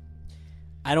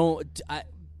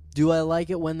 do I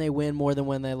like it when they win more than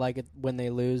when they like it when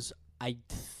they lose? I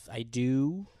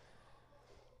do.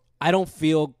 I don't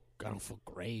feel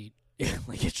great.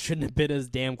 Like, it shouldn't have been as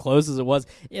damn close as it was.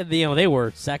 Yeah, they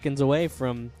were seconds away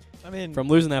from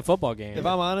losing that football game. If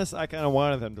I'm honest, I kind of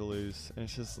wanted them to lose. And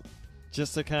it's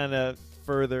just to kind of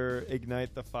further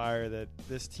ignite the fire that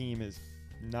this team is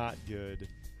not good.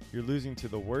 You're losing to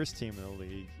the worst team in the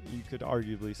league. You could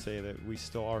arguably say that we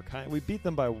still are we beat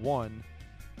them by 1,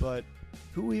 but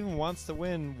who even wants to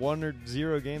win 1 or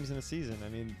 0 games in a season? I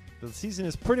mean, the season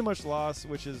is pretty much lost,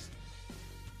 which is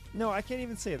no, I can't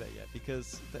even say that yet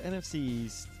because the NFC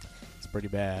East, it's pretty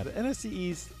bad. The NFC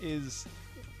East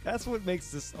that's what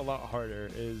makes this a lot harder.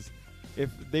 Is if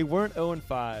they weren't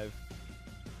 0-5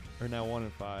 or now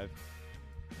 1-5.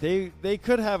 They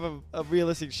could have a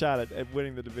realistic shot at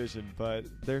winning the division, but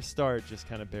their start just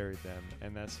kind of buried them,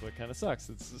 and that's what kind of sucks.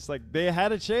 It's just like they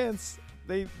had a chance.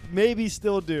 They maybe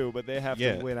still do, but they have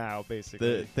to win out,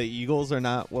 basically. The Eagles are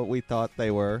not what we thought they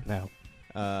were.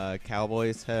 No.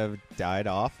 Cowboys have died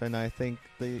off, and I think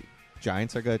the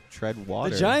Giants are going to tread water.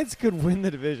 The Giants could win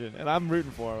the division, and I'm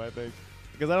rooting for them, I think.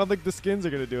 Because I don't think the Skins are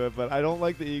going to do it, but I don't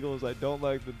like the Eagles. I don't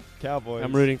like the Cowboys.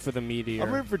 I'm rooting for the Meteor.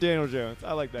 I'm rooting for Daniel Jones.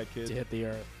 I like that kid. To hit the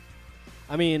earth.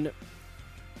 I mean,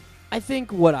 I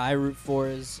think what I root for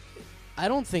is I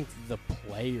don't think the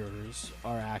players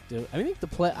are active. I think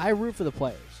I root for the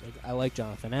players. Like, I like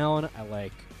Jonathan Allen. I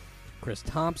like Chris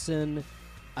Thompson.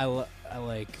 I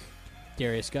like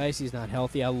Darius Geisey's not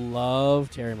healthy. I love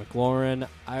Terry McLaurin.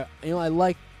 I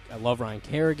love Ryan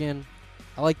Kerrigan.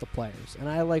 I like the players, and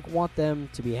I want them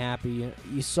to be happy.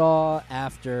 You saw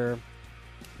after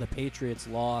the Patriots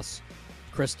loss,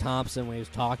 Chris Thompson, when he was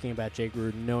talking about Jay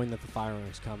Gruden, knowing that the firing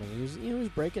was coming, he was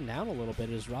breaking down a little bit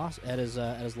at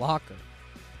his locker,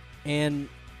 and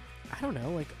I don't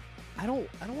know, I don't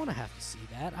want to have to see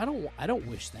that. I don't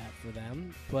wish that for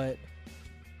them, but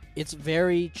it's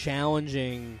very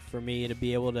challenging for me to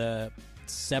be able to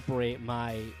separate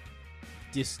my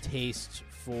distaste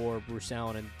for Bruce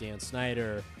Allen and Dan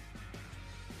Snyder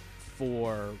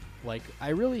for, I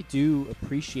really do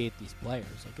appreciate these players.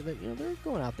 They're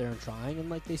going out there and trying,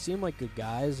 and they seem like good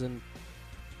guys, and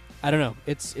I don't know.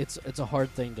 It's a hard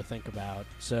thing to think about.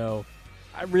 So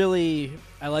I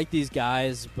like these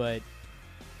guys, but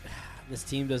this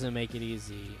team doesn't make it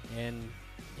easy. And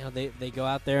they go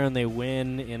out there and they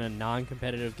win in a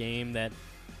non-competitive game that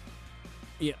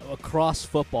across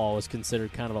football is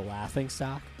considered kind of a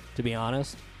laughingstock, to be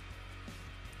honest.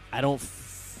 I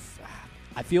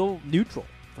feel neutral,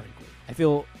 frankly. I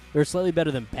feel they're slightly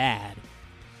better than bad,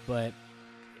 but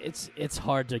it's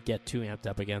hard to get too amped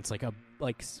up against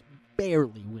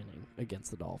barely winning against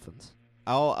the Dolphins.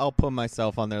 I'll put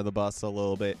myself under the bus a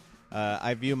little bit.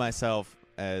 I view myself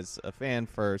as a fan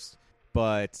first,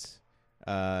 but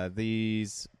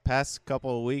these past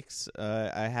couple of weeks,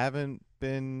 I haven't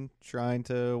been trying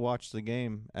to watch the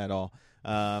game at all.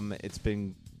 It's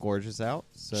been gorgeous out,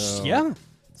 so yeah.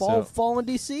 Fall in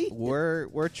DC.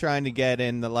 We're trying to get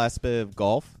in the last bit of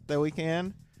golf that we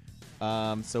can.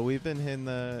 So we've been hitting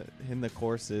the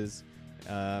courses,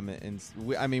 and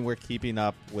we're keeping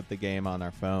up with the game on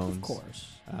our phones, of course,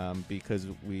 because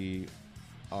we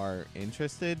are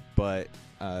interested. But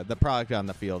the product on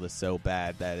the field is so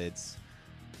bad that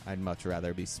I'd much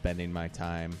rather be spending my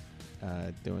time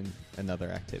doing another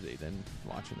activity than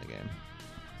watching the game.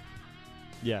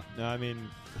 Yeah, no,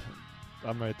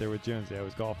 I'm right there with Jonesy. I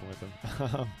was golfing with him.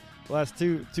 The last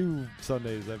two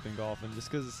Sundays I've been golfing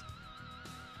just because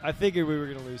I figured we were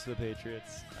going to lose to the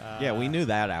Patriots. Yeah, we knew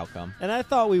that outcome. And I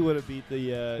thought we would have beat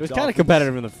the it was kind of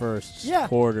competitive in the first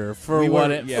quarter for what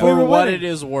it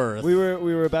is worth. We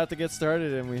were about to get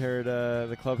started, and we heard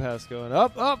the clubhouse going,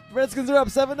 up, Redskins are up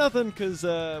 7-0 because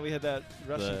we had that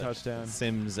rushing touchdown.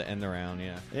 Sims end around,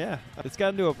 yeah. Yeah. It's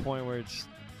gotten to a point where it's,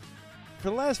 for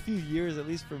the last few years, at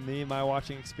least for me, my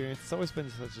watching experience, it's always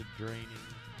been such a draining.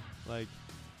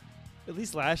 At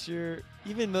least last year,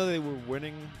 even though they were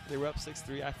winning, they were up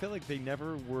 6-3, I feel like they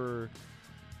never were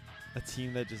a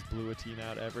team that just blew a team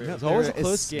out ever. It was always a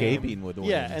close escaping game. With wins.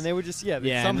 Yeah, and they would just,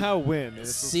 they'd somehow win. And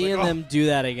seeing them do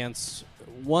that against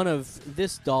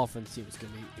this Dolphins team is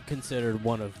going to be considered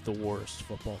one of the worst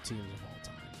football teams of all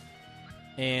time.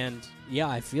 And, yeah,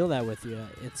 I feel that with you.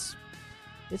 It's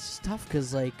just tough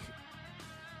because,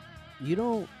 you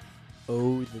don't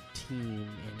owe the team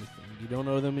anything. You don't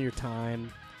owe them your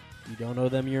time. You don't owe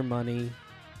them your money.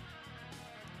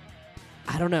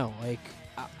 I don't know.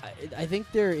 I think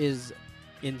there is,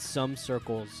 in some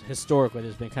circles, historically,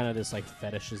 there's been kind of this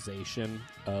fetishization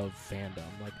of fandom.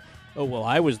 Oh, well,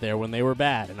 I was there when they were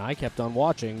bad, and I kept on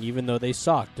watching even though they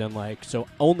sucked. And so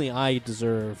only I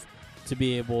deserve to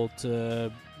be able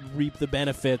to reap the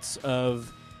benefits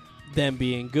of them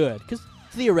being good. Because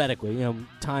theoretically,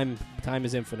 time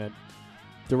is infinite.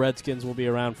 The Redskins will be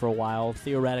around for a while.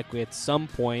 Theoretically, at some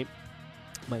point,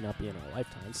 might not be in our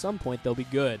lifetime, at some point they'll be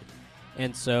good.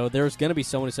 And so there's going to be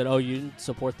someone who said, oh, you didn't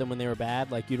support them when they were bad?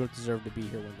 You don't deserve to be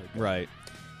here when they're good. Right.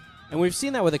 And we've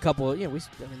seen that with a couple, they're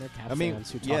Cap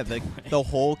fans who talk the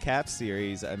whole Cap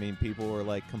series, people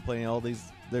were complaining all these,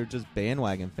 they're just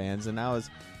bandwagon fans. And now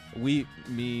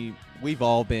we've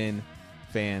all been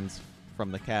fans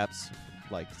from the Caps,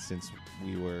 since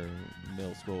we were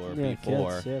middle school or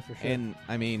before. Kids, yeah, for sure. And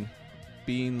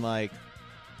being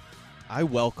I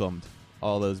welcomed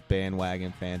all those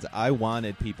bandwagon fans. I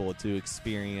wanted people to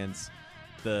experience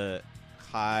the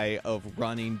high of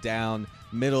running down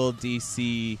middle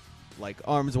DC,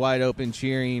 arms wide open,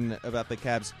 cheering about the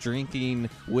Caps, drinking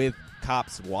with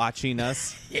cops watching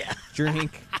us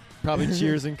drink. Probably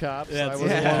cheers and cops. I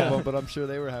wasn't one of them, but I'm sure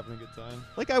they were having a good time.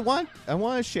 I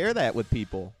want to share that with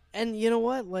people. And you know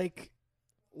what?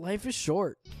 Life is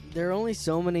short. There are only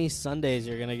so many Sundays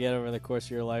you're going to get over the course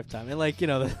of your lifetime.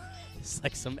 And,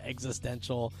 it's some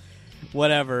existential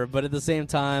whatever. But at the same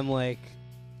time,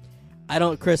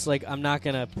 Chris, I'm not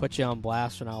going to put you on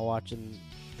blast for not watching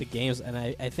the games. And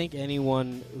I think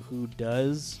anyone who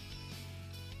does,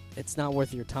 it's not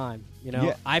worth your time.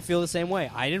 Yeah. I feel the same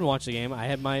way. I didn't watch the game. I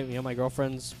had my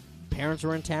girlfriend's parents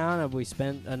were in town, and we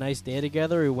spent a nice day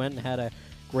together. We went and had a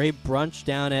great brunch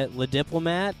down at Le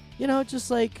Diplomat. You know,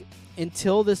 just like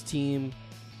until this team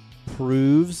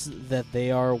proves that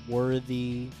they are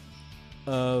worthy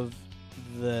of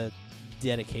the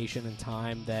dedication and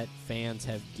time that fans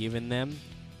have given them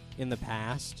in the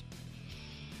past,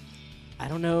 I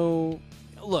don't know.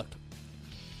 Look,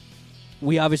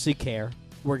 we obviously care.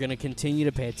 We're going to continue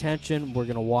to pay attention. We're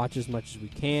going to watch as much as we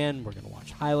can. We're going to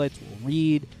watch highlights. We'll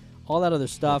read all that other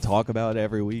stuff. We'll talk about it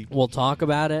every week. We'll talk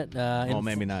about it. Well,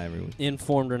 maybe not every week.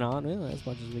 Informed or not, as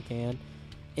much as we can.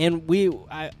 And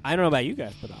I don't know about you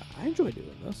guys, but I enjoy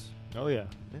doing this. Oh, yeah.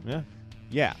 Yeah.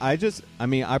 Yeah,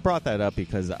 I brought that up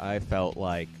because I felt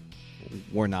like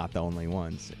we're not the only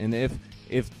ones. And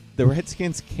if the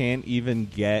Redskins can't even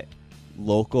get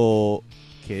local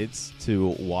kids to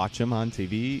watch them on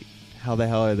TV, how the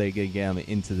hell are they going to get them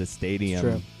into the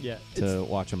stadium to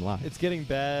watch them live? It's getting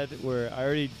bad where I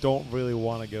already don't really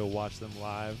want to go watch them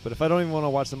live. But if I don't even want to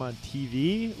watch them on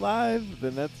TV live,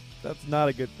 then that's not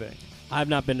a good thing. I've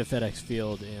not been to FedEx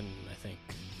Field in, I think,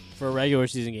 for a regular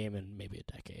season game in maybe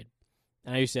a decade.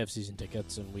 And I used to have season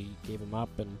tickets, and we gave them up.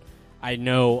 And I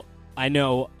know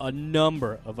a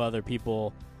number of other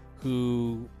people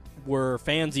who were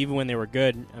fans even when they were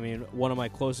good. I mean, one of my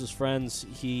closest friends,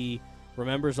 he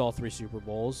remembers all 3 Super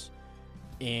Bowls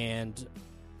and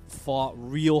fought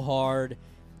real hard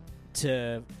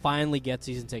to finally get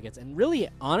season tickets and really,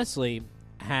 honestly,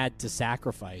 had to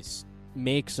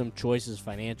make some choices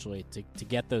financially to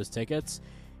get those tickets,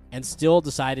 and still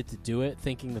decided to do it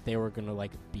thinking that they were going to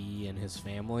be in his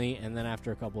family, and then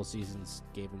after a couple of seasons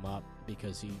gave him up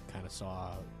because he kind of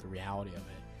saw the reality of it.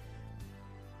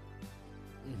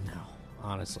 No,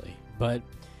 honestly. But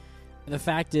the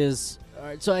fact is, all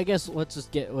right, so I guess we're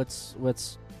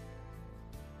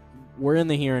in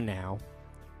the here and now.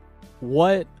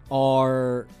 What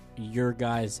are your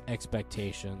guys'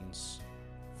 expectations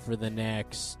for the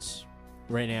next,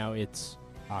 right now it's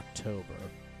October.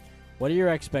 What are your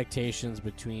expectations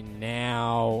between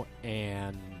now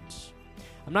and,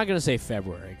 I'm not going to say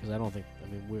February, because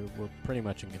we're pretty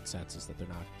much in consensus that they're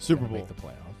not Super going to Bowl. make the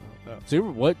playoffs. Oh.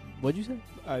 Super, what'd you say?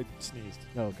 I sneezed.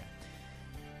 Oh, okay.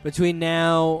 Between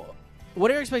now, what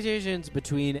are your expectations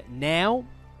between now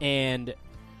and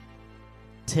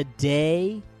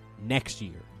today next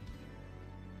year?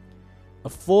 A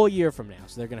full year from now.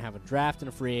 So they're going to have a draft and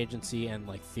a free agency, and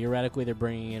theoretically they're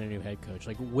bringing in a new head coach.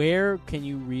 Where can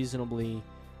you reasonably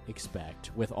expect,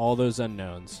 with all those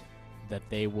unknowns, that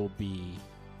they will be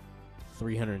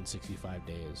 365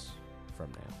 days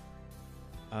from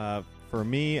now? For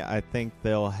me, I think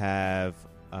they'll have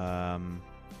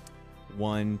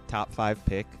one top 5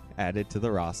 pick added to the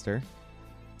roster,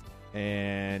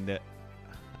 and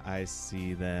I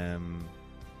see them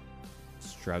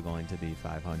struggling to be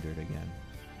 500 again.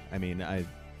 I mean,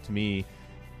 to me,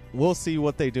 we'll see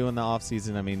what they do in the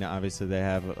offseason. I mean, obviously they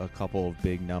have a couple of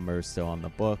big numbers still on the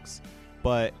books,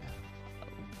 but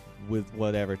with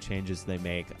whatever changes they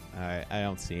make, I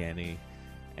don't see any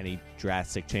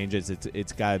drastic changes.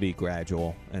 It's got to be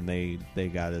gradual, and they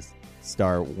got to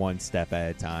start one step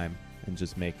at a time and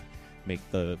just make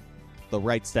the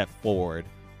right step forward,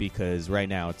 because right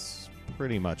now it's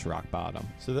pretty much rock bottom.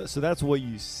 So that's what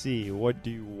you see. What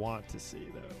do you want to see,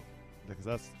 though?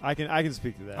 Because I can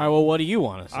speak to that. All right, well, what do you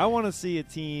want to see? I want to see a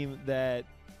team that,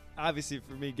 obviously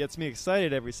for me, gets me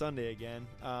excited every Sunday again.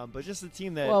 But just a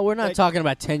team that... Well, we're not talking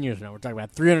about 10 years now. We're talking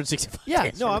about 365 yeah,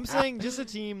 days no, from I'm now. saying just a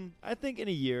team, I think in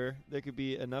a year there could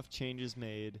be enough changes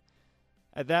made.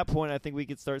 At that point, I think we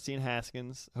could start seeing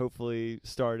Haskins, hopefully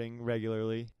starting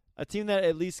regularly. A team that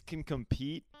at least can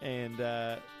compete, and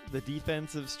the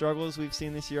defensive struggles we've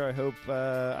seen this year, I hope,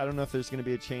 I don't know if there's going to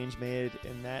be a change made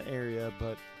in that area,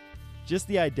 but just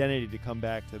the identity to come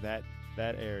back to that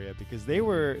area, because they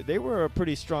were a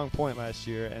pretty strong point last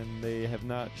year, and they have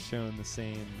not shown the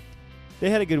same. They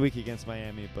had a good week against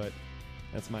Miami, but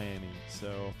that's Miami,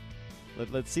 so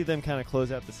let's see them kind of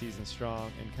close out the season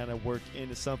strong and kind of work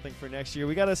into something for next year.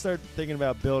 We got to start thinking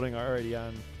about building already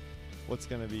on what's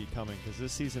going to be coming, because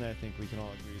this season, I think we can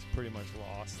all agree, is pretty much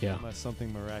lost unless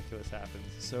something miraculous happens.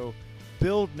 So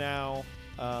build now.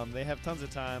 They have tons of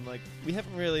time. We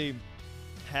haven't really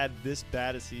had this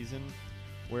bad a season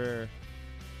where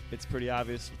it's pretty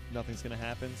obvious nothing's going to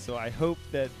happen. So I hope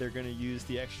that they're going to use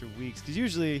the extra weeks, because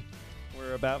usually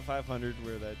we're about 500,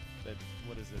 where that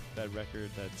what is it, that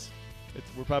record,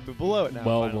 we're probably below it now.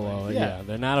 Well finally. below it, yeah.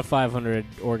 They're not a 500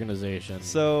 organization.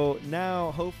 So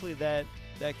now hopefully that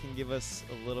can give us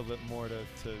a little bit more to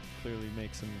clearly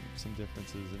make some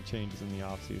differences and changes in the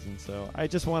offseason. So I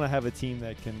just want to have a team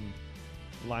that can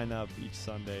line up each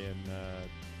Sunday and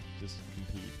just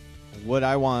compete. What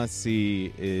I want to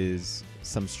see is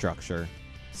some structure.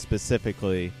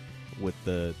 specifically with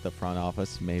the front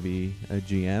office, maybe a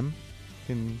GM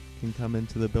can come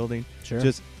into the building. Sure.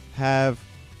 Just have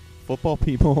football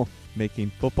people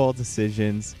making football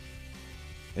decisions.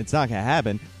 It's not going to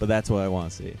happen, but that's what I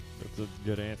want to see. That's a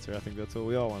good answer. I think that's what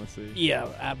we all want to see. Yeah,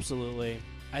 absolutely.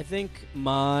 I think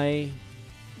my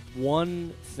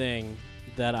one thing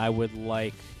that I would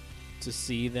like to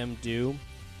see them do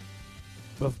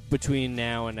between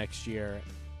now and next year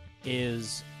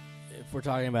is, if we're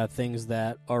talking about things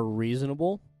that are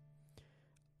reasonable,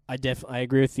 I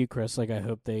agree with you, Chris. Like, I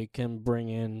hope they can bring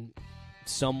in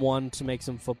someone to make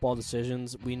some football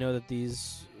decisions. We know that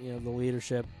these, the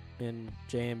leadership in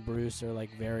Jay and Bruce are like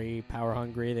very power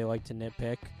hungry. They like to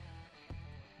nitpick.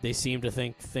 They seem to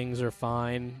think things are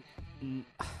fine.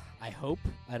 I hope.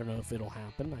 I don't know if it'll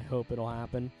happen. I hope it'll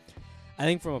happen. I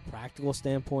think from a practical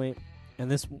standpoint,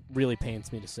 and this really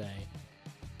pains me to say,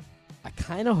 I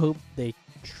kind of hope they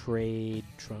trade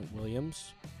Trent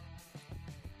Williams.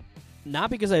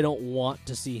 Not because I don't want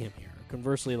to see him here.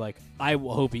 Conversely, like, I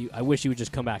wish he would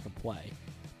just come back and play.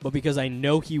 But because I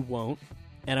know he won't,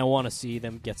 and I want to see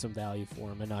them get some value for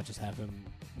him and not just have him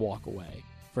walk away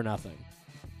for nothing.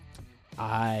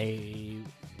 I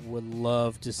would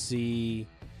love to see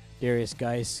Darius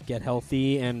Geis get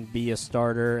healthy and be a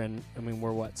starter. And, I mean,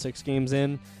 we're, 6 games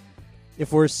in?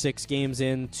 If we're 6 games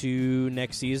into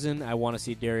next season, I want to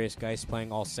see Darius Geis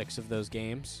playing all 6 of those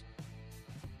games.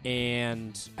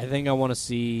 And I think I want to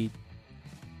see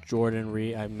Jordan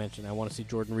Reed. I want to see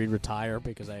Jordan Reed retire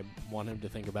because I want him to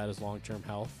think about his long-term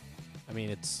health. I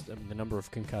mean, the number of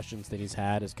concussions that he's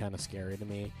had is kind of scary to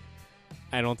me.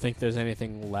 I don't think there's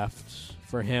anything left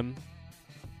for him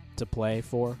to play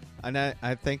for. And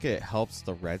I think it helps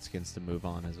the Redskins to move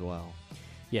on as well.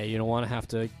 Yeah, you don't want to have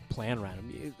to plan around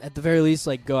him. At the very least,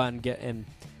 like, go out and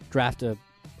draft a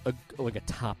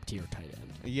top-tier tight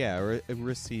end. Yeah, a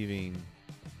receiving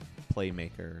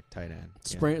playmaker tight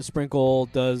end. Sprinkle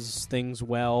does things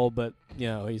well, but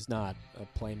he's not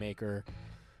a playmaker.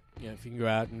 If you can go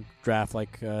out and draft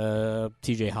like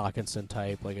T.J. Hawkinson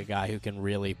type, like a guy who can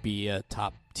really be a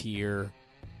top tier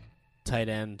tight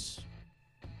end,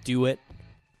 do it.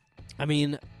 I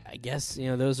mean, I guess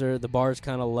those are the bars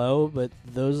kind of low, but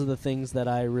those are the things that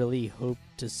I really hope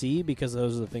to see because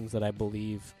those are the things that I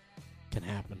believe can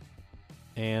happen,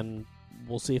 and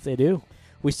we'll see if they do.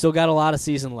 We still got a lot of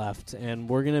season left, and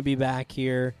we're going to be back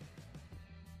here.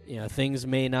 Things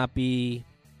may not be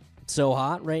so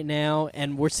hot right now,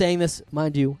 and we're saying this,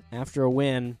 mind you, after a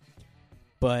win,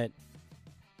 but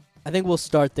I think we'll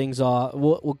start things off.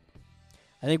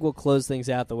 I think we'll close things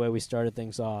out the way we started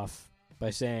things off by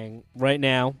saying right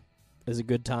now is a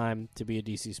good time to be a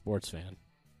DC sports fan.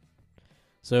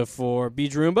 So for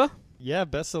Beach Roomba, yeah,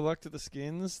 best of luck to the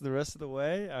Skins the rest of the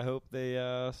way. I hope they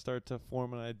start to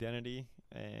form an identity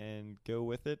and go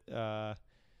with it.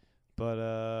 But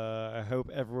I hope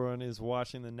everyone is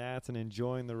watching the Nats and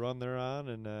enjoying the run they're on,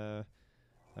 and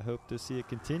I hope to see it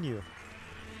continue.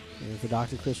 And for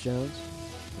Dr. Chris Jones,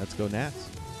 let's go Nats.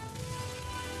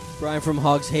 Brian from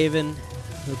Hogs Haven,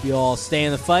 hope you all stay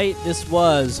in the fight. This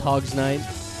was Hogs Night,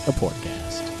 a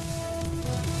Porkcast.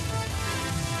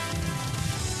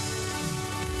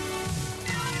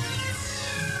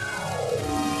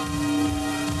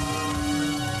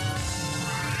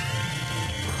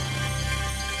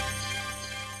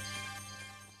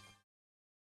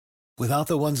 Without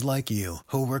the ones like you,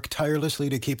 who work tirelessly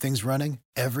to keep things running,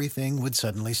 everything would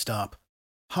suddenly stop.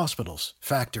 Hospitals,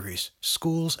 factories,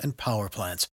 schools, and power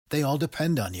plants, they all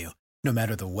depend on you. No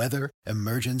matter the weather,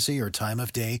 emergency, or time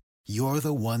of day, you're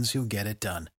the ones who get it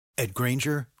done. At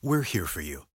Grainger, we're here for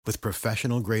you with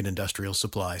professional-grade industrial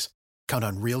supplies. Count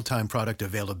on real-time product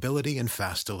availability and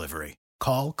fast delivery.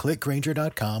 Call, click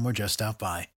Grainger.com, or just stop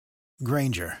by.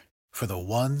 Grainger, for the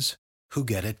ones who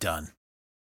get it done.